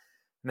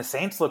the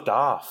Saints looked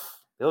off.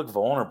 They looked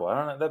vulnerable.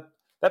 I don't know.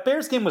 That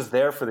Bears game was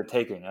there for the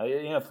taking.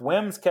 If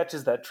Wims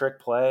catches that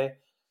trick play,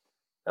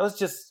 that was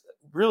just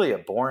really a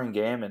boring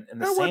game. And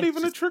the that wasn't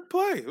even a trick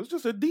play. It was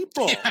just a deep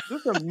ball. Yeah.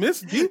 Just a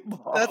missed deep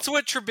ball. That's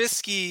what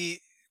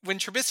when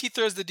Trubisky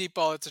throws the deep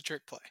ball, it's a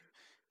trick play.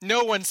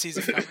 No one sees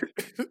it coming.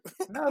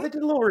 No, they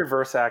did a little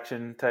reverse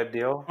action type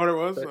deal. Oh, there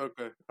was?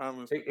 Okay.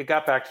 It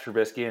got back to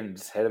Trubisky and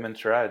just hit him in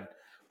stride.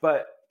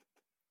 But,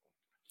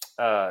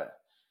 yeah,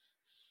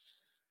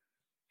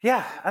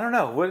 I don't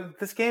know. What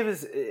this game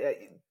is,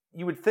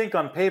 you would think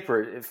on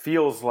paper it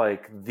feels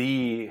like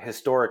the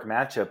historic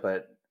matchup,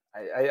 but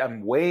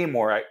I'm way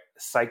more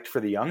psyched for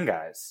the young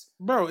guys.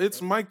 Bro,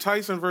 it's Mike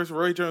Tyson versus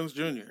Roy Jones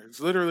Jr.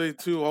 It's literally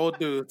 2 old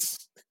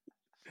dudes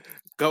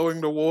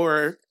going to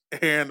war,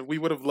 and we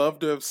would have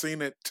loved to have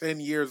seen it 10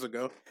 years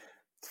ago.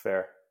 It's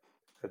fair.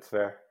 That's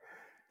fair.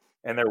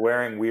 And they're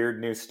wearing weird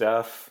new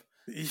stuff.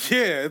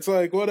 Yeah, it's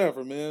like,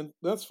 whatever, man.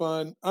 That's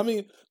fine. I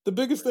mean, the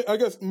biggest thing, I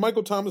guess,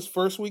 Michael Thomas'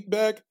 first week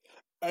back,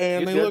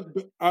 And they look.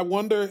 I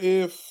wonder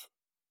if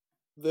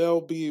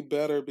they'll be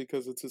better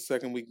because it's a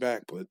second week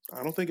back. But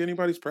I don't think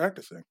anybody's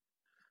practicing.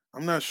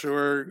 I'm not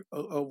sure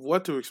of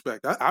what to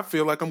expect. I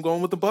feel like I'm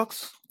going with the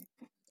Bucks.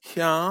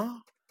 Yeah.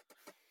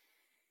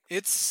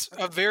 It's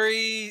a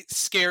very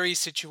scary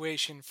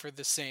situation for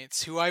the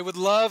Saints, who I would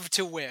love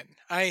to win.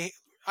 I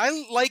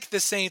like the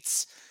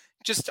Saints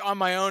just on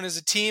my own as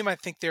a team. I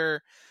think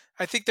they're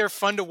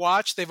fun to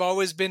watch. They've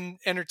always been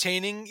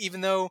entertaining,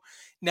 even though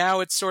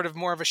now it's sort of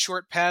more of a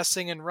short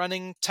passing and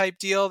running type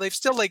deal. They've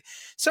still, like,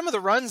 some of the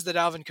runs that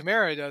Alvin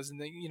Kamara does,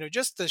 and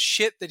just the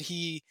shit that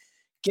he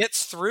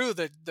gets through,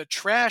 the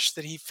trash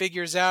that he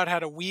figures out how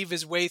to weave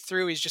his way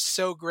through. He's just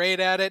so great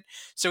at it.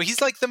 So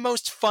he's like the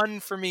most fun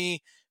for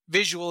me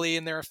visually,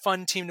 and they're a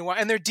fun team to watch.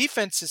 And their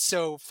defense is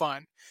so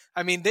fun.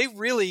 I mean, they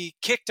really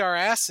kicked our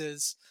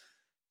asses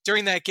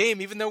during that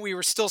game, even though we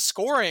were still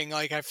scoring.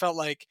 Like, I felt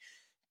like,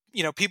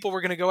 people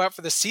were going to go out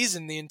for the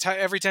season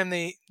every time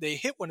they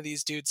hit one of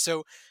these dudes.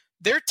 So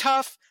they're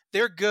tough.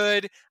 They're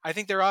good. I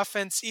think their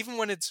offense, even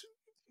when it's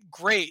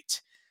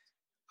great,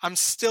 I'm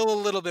still a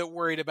little bit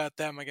worried about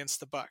them against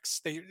the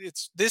Bucks.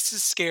 This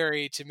is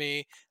scary to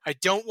me. I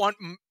don't want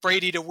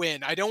Brady to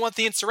win. I don't want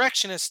the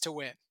insurrectionists to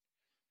win.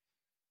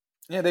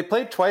 Yeah, they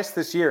played twice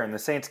this year, and the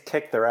Saints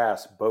kicked their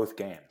ass both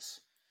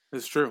games.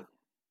 It's true.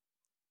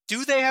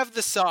 Do they have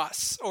the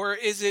sauce, or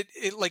is it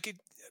like?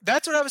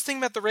 That's what I was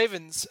thinking about the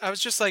Ravens. I was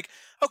just like,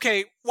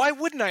 okay, why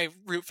wouldn't I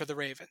root for the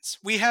Ravens?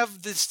 We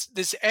have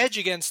this edge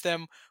against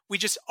them. We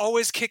just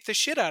always kick the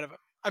shit out of them.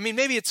 I mean,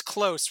 maybe it's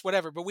close,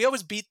 whatever, but we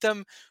always beat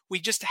them. We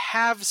just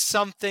have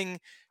something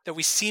that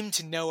we seem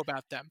to know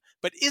about them.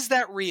 But is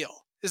that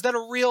real? Is that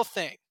a real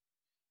thing?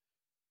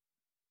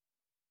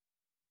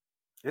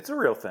 It's a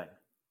real thing.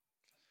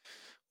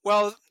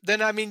 Well,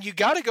 then, I mean, you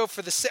got to go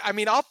for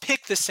I'll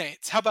pick the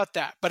Saints. How about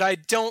that? But I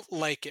don't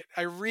like it.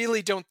 I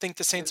really don't think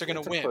the Saints are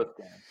going to win.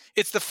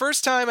 It's the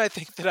first time I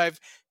think that I've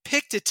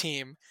picked a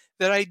team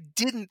that I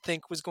didn't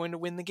think was going to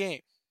win the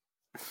game.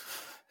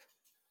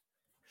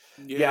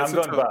 Yeah, I'm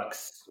going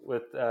Bucks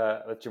with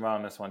Jamal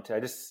on this one too.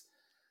 And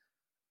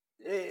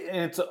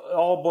it's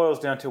all boils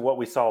down to what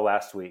we saw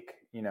last week,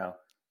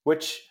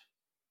 which,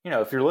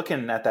 if you're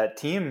looking at that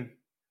team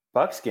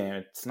Bucks game,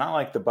 it's not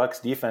like the Bucks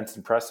defense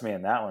impressed me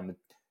in that one.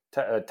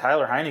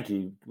 Tyler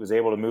Heineke was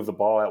able to move the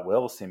ball at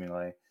will,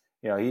 seemingly.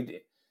 He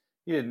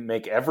didn't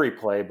make every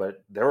play,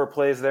 but there were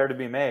plays there to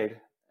be made,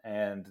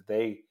 and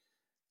they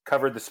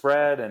covered the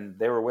spread, and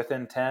they were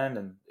within 10,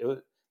 and it was,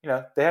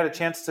 they had a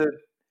chance to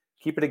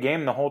keep it a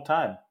game the whole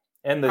time.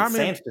 And the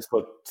Saints just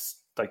looked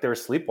like they were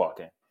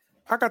sleepwalking.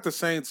 I got the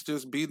Saints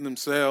just beating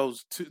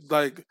themselves.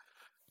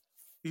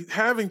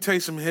 Having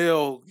Taysom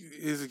Hill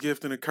is a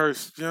gift and a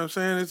curse. You know what I'm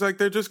saying? It's like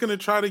they're just going to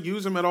try to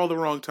use him at all the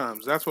wrong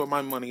times. That's what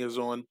my money is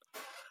on.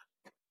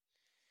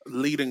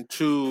 Leading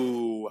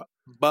to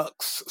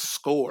Bucks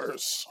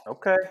scores.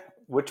 Okay.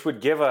 Which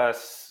would give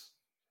us,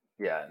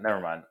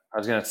 never mind. I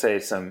was going to say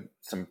some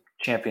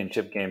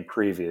championship game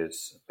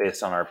previews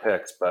based on our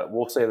picks, but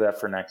we'll save that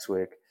for next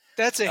week.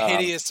 That's a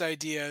hideous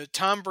idea.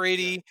 Tom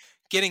Brady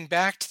getting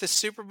back to the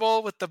Super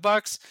Bowl with the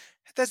Bucks.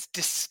 That's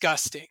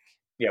disgusting.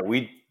 Yeah,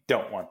 we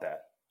don't want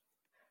that.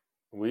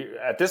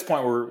 At this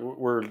point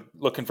we're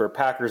looking for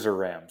Packers or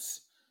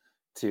Rams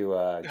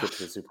to get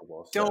to the Super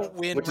Bowl. Don't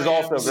win, which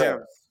Rams. Is also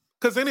good.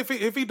 Because then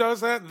if he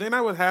does that, then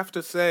I would have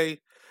to say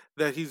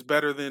that he's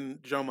better than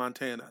Joe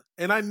Montana.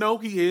 And I know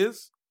he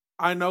is.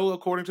 I know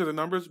according to the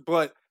numbers,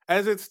 but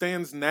as it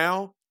stands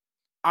now,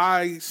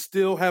 I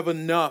still have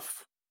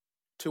enough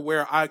to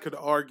where I could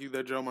argue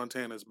that Joe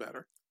Montana is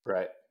better.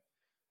 Right.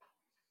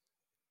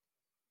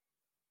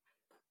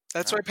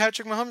 That's why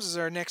Patrick Mahomes is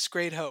our next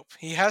great hope.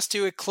 He has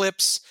to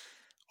eclipse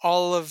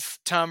all of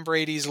Tom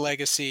Brady's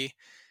legacy,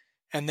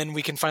 and then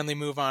we can finally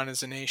move on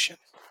as a nation.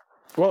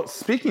 Well,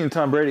 speaking of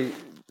Tom Brady,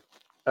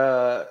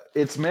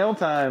 it's mail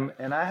time,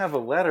 and I have a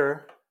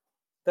letter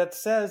that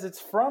says it's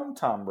from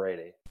Tom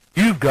Brady.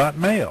 You've got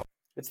mail.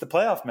 It's the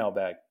playoff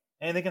mailbag.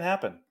 Anything can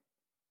happen.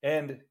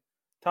 And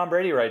Tom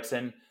Brady writes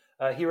in,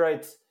 he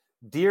writes,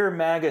 "Dear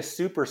MAGA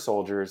super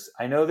soldiers,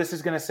 I know this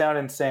is going to sound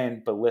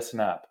insane, but listen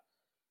up.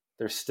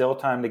 There's still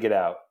time to get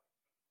out.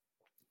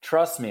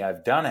 Trust me,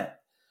 I've done it.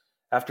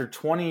 After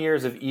 20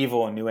 years of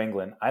evil in New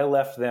England, I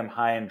left them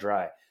high and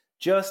dry.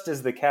 Just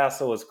as the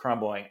castle was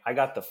crumbling, I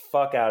got the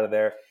fuck out of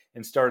there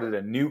and started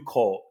a new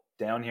cult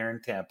down here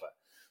in Tampa.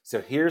 So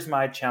here's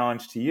my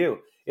challenge to you.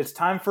 It's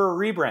time for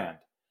a rebrand.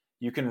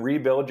 You can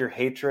rebuild your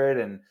hatred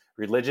and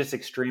religious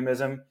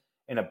extremism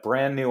in a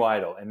brand new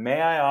idol. And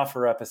may I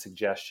offer up a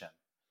suggestion?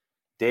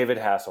 David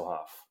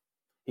Hasselhoff.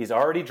 He's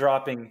already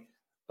dropping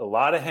a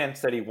lot of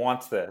hints that he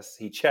wants this.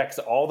 He checks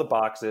all the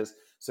boxes.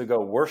 So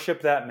go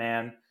worship that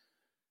man.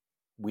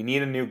 We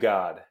need a new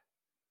God.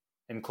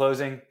 In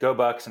closing, go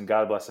Bucks and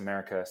God bless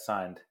America.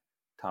 Signed,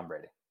 Tom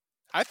Brady."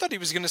 I thought he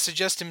was going to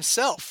suggest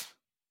himself.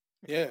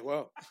 Yeah,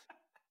 well,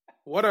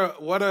 what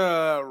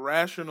a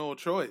rational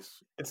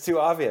choice. It's too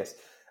obvious.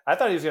 I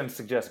thought he was going to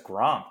suggest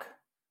Gronk,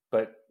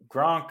 but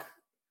Gronk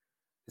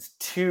is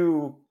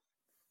too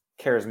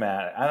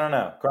charismatic. I don't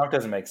know. Gronk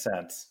doesn't make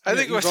sense. I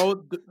think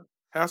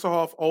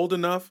Hasselhoff, old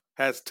enough,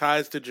 has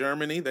ties to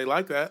Germany. They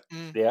like that.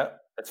 Yeah,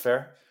 that's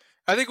fair.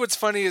 I think what's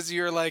funny is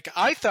you're like,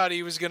 I thought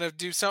he was going to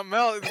do something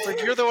else. It's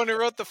like, you're the one who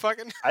wrote the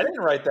fucking... I didn't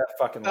write that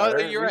fucking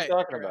letter. You're what right. are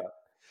you talking about?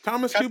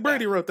 Thomas Q.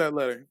 Brady wrote that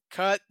letter.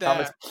 Cut that.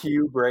 Thomas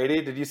Q.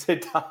 Brady? Did you say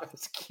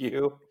Thomas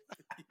Q?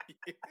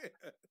 Yeah.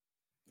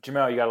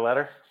 Jamel, you got a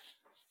letter?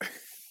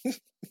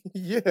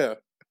 Yeah,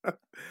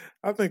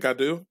 I think I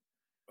do.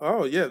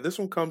 Oh, yeah, this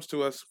one comes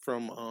to us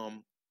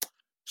from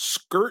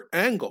Skirt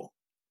Angle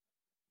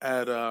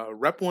at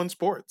Rep One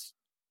Sports.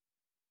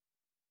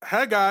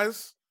 Hi,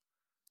 guys.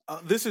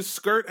 This is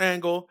Skirt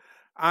Angle.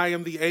 I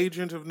am the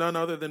agent of none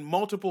other than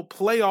multiple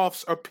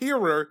playoffs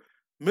appearer,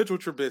 Mitchell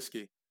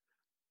Trubisky.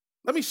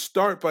 Let me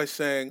start by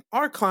saying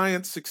our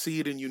clients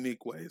succeed in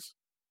unique ways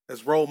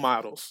as role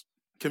models,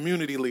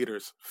 community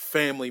leaders,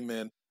 family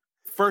men,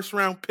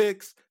 first-round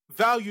picks,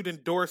 valued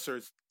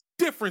endorsers,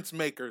 difference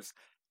makers,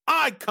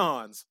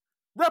 icons.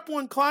 Rep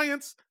One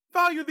clients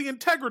value the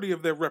integrity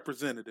of their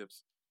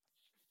representatives.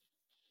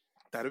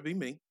 That'd be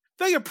me.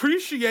 They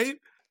appreciate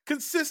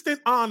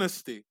consistent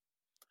honesty.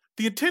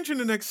 The attention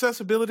and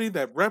accessibility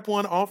that Rep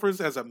One offers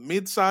as a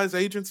mid-size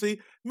agency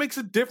makes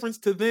a difference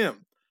to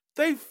them.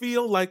 They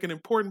feel like an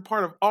important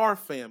part of our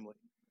family.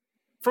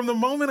 From the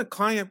moment a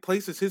client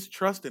places his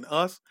trust in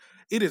us,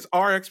 it is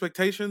our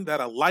expectation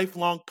that a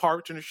lifelong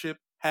partnership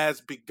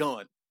has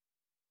begun.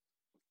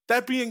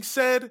 That being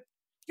said,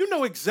 you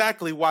know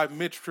exactly why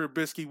Mitch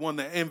Trubisky won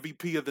the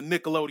MVP of the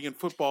Nickelodeon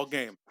football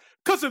game.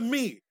 'Cause of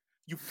me,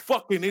 you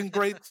fucking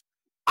ingrates.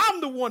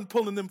 I'm the one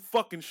pulling them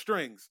fucking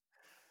strings.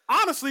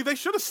 Honestly, they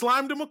should have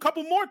slimed him a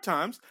couple more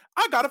times.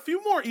 I got a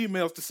few more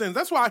emails to send.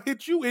 That's why I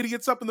hit you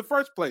idiots up in the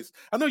first place.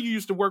 I know you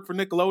used to work for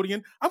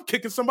Nickelodeon. I'm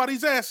kicking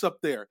somebody's ass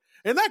up there.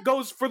 And that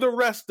goes for the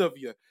rest of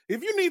you.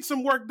 If you need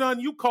some work done,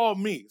 you call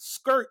me.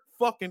 Skirt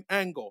fucking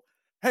Angle.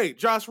 Hey,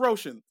 Josh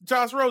Rosen,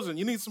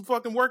 you need some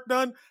fucking work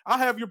done? I'll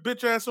have your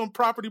bitch ass on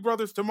Property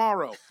Brothers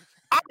tomorrow.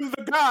 I'm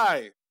the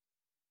guy.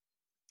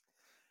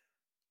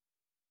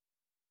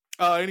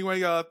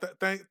 Anyway,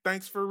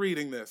 thanks for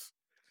reading this.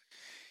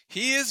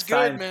 He is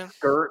good, man.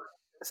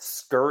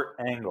 Skirt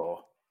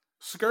Angle.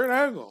 Skirt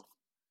Angle.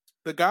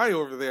 The guy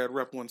over there at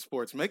Rep One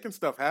Sports making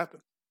stuff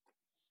happen.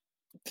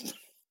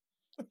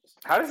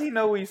 How does he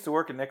know we used to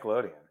work at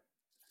Nickelodeon?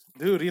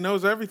 Dude, he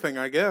knows everything,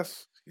 I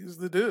guess. He's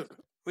the dude.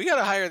 We got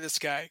to hire this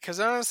guy because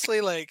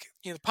honestly, like,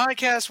 the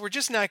podcast, we're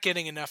just not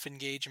getting enough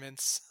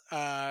engagements.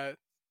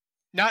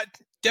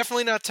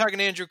 Definitely not talking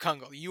to Andrew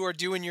Kungle. You are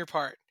doing your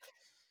part.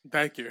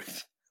 Thank you.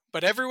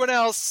 But everyone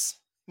else,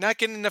 not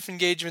getting enough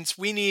engagements.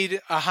 We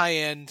need a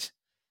high-end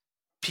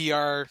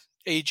PR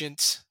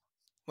agent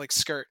like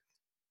Skirt.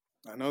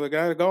 I know the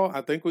guy to go.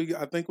 I think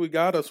we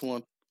got us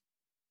one.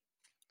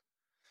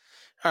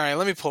 All right,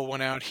 let me pull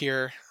one out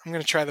here. I'm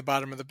going to try the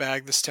bottom of the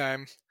bag this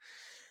time.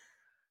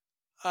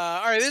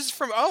 All right, this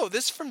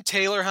is from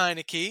Taylor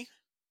Heineke.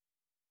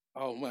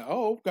 Oh man.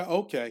 Oh,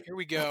 okay. Here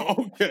we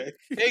go. Okay.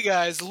 Hey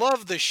guys,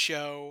 love the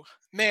show.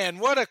 Man,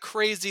 what a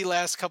crazy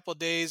last couple of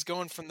days,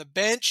 going from the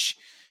bench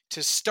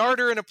to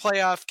starter in a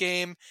playoff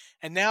game,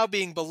 and now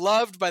being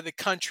beloved by the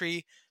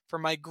country for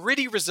my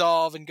gritty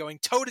resolve and going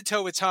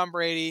toe-to-toe with Tom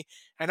Brady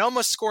and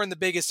almost scoring the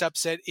biggest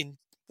upset in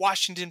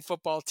Washington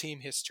football team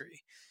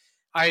history.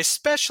 I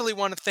especially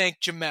want to thank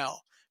Jamel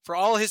for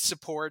all his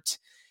support.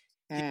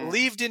 He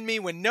believed in me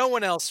when no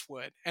one else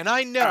would. And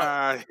I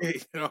know,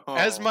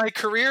 as my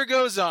career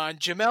goes on,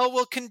 Jamel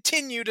will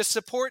continue to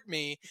support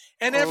me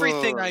and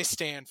everything I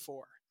stand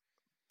for.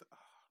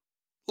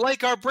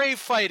 Like our brave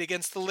fight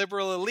against the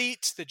liberal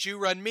elite, the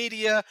Jew-run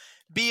media,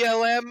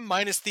 BLM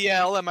minus the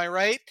L, am I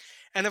right?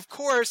 And of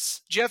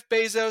course, Jeff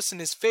Bezos and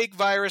his fake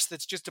virus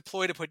that's just a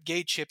ploy to put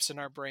gay chips in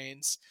our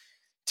brains.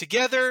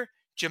 Together,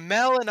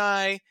 Jamel and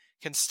I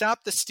can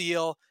stop the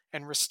steal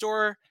and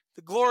restore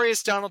the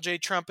glorious Donald J.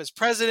 Trump as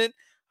president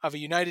of a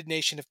United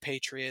Nation of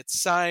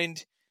Patriots.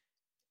 Signed,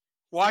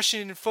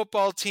 Washington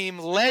football team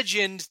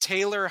legend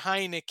Taylor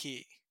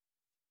Heineke.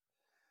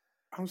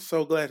 I'm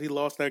so glad he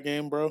lost that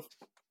game, bro.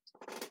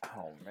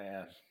 Oh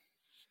man.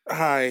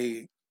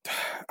 I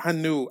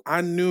knew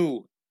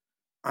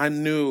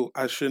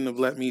I shouldn't have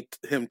let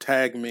him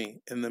tag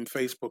me in them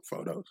Facebook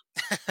photos.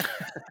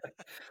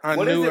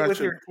 What is it with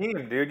your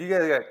team, dude? You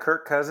guys got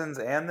Kirk Cousins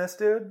and this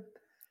dude?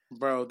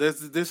 Bro,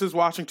 this is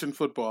Washington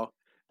football.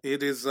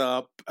 It is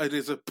a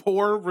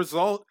poor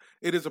result.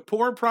 It is a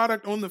poor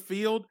product on the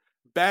field,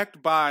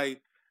 backed by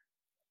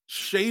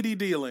shady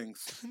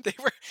dealings.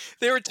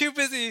 They were too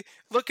busy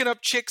looking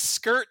up chicks'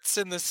 skirts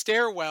in the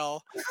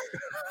stairwell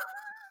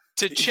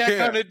to check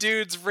on a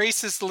dude's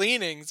racist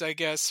leanings, I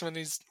guess, when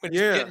he's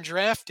getting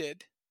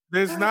drafted.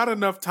 There's not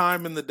enough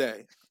time in the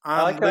day.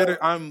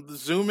 I'm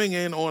zooming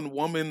in on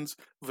woman's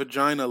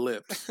vagina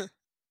lips.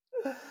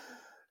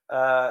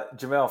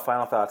 Jamel,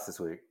 final thoughts this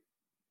week.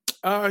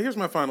 Here's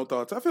my final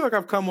thoughts. I feel like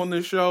I've come on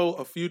this show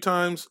a few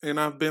times and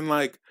I've been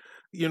like,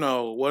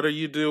 what are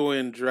you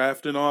doing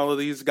drafting all of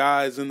these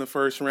guys in the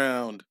first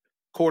round?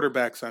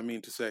 Quarterbacks, I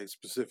mean to say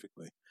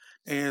specifically.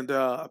 And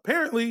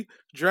apparently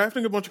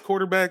drafting a bunch of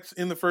quarterbacks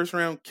in the first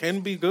round can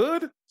be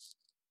good.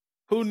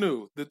 Who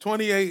knew? The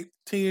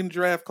 2018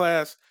 draft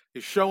class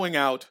is showing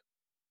out.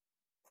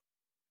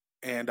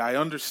 And I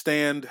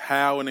understand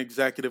how an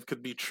executive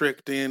could be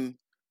tricked in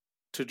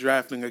to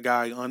drafting a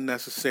guy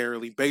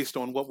unnecessarily based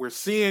on what we're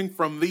seeing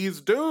from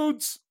these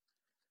dudes.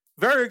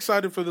 Very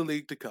excited for the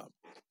league to come.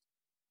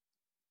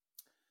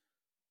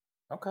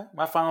 Okay.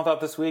 My final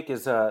thought this week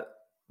is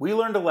we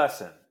learned a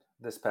lesson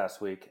this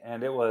past week,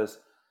 and it was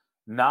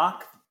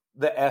knock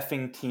the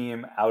effing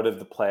team out of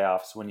the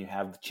playoffs when you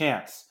have the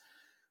chance.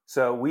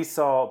 So we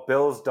saw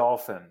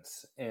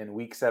Bills-Dolphins in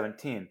week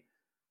 17.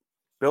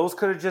 Bills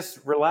could have just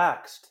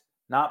relaxed,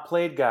 not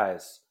played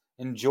guys,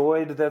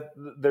 enjoyed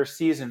their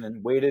season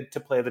and waited to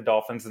play the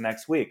Dolphins the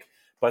next week.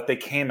 But they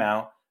came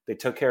out, they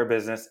took care of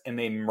business, and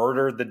they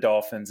murdered the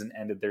Dolphins and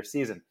ended their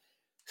season.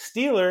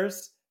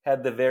 Steelers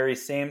had the very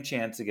same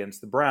chance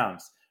against the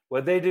Browns.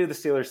 What they do, the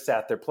Steelers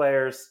sat their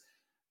players.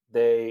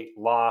 They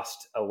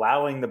lost,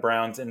 allowing the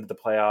Browns into the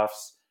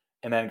playoffs,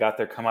 and then got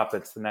their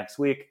comeuppance the next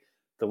week.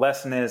 The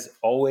lesson is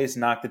always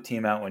knock the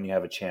team out when you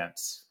have a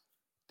chance.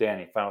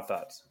 Danny, final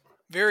thoughts.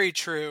 Very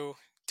true.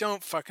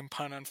 Don't fucking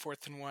punt on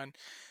 4th and 1.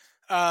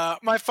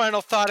 My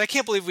final thought, I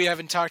can't believe we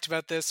haven't talked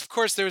about this. Of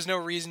course, there was no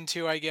reason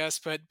to, I guess,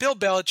 but Bill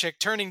Belichick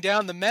turning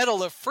down the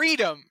Medal of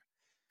Freedom.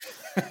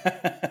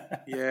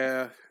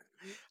 Yeah.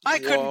 I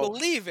couldn't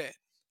believe it.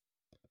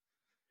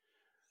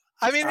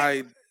 I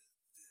mean,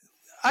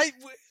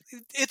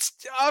 it's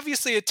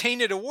obviously a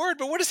tainted award,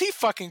 but what does he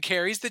fucking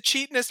care? He's the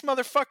cheatingest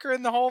motherfucker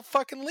in the whole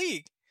fucking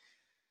league.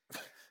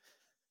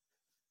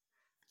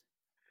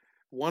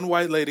 One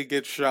white lady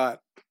gets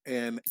shot,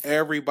 and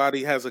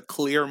everybody has a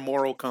clear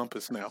moral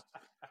compass now.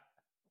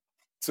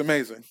 It's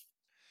amazing.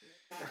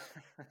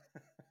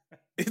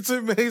 It's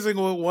amazing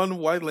what one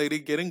white lady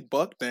getting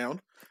bucked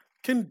down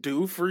can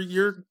do for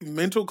your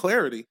mental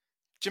clarity.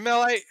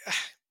 Jamel,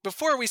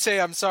 before we say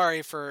I'm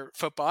sorry for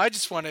football, I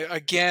just want to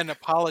again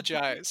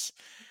apologize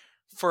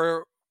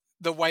for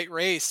the white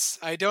race.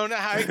 I don't know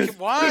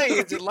why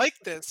is it like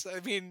this?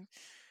 I mean,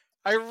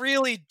 I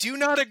really do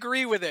not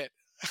agree with it.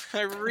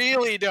 I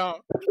really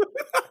don't.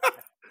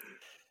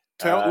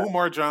 Tell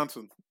Umar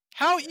Johnson.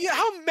 How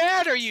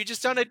mad are you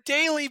just on a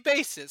daily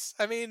basis?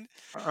 I mean,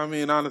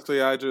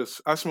 honestly, I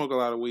smoke a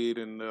lot of weed,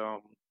 and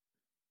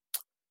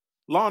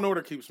Law and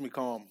Order keeps me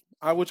calm,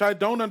 which I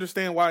don't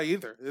understand why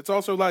either. It's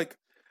also like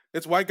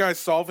it's white guys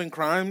solving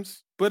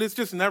crimes, but it's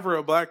just never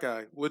a black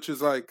guy, which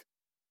is like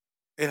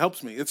it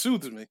helps me. It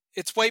soothes me.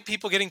 It's white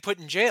people getting put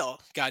in jail.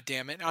 God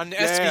damn it! On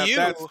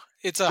SVU,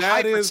 it's a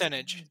high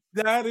percentage.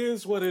 That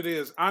is what it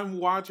is. I'm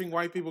watching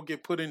white people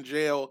get put in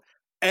jail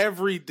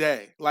every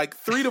day, like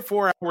 3 to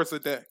 4 hours a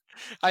day.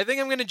 I think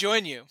I'm going to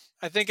join you.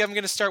 I think I'm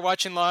going to start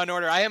watching Law and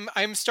Order.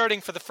 I'm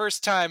starting for the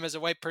first time as a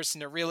white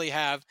person to really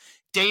have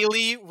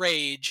daily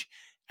rage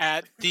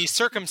at the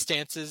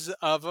circumstances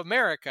of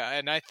America,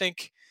 and I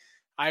think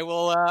I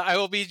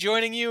will be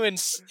joining you in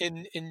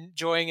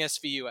enjoying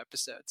SVU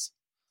episodes.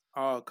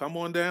 Oh, come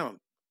on down.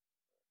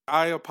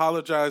 I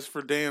apologize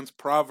for Dan's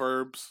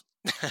proverbs.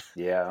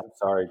 Yeah, I'm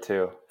sorry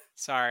too.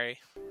 Sorry.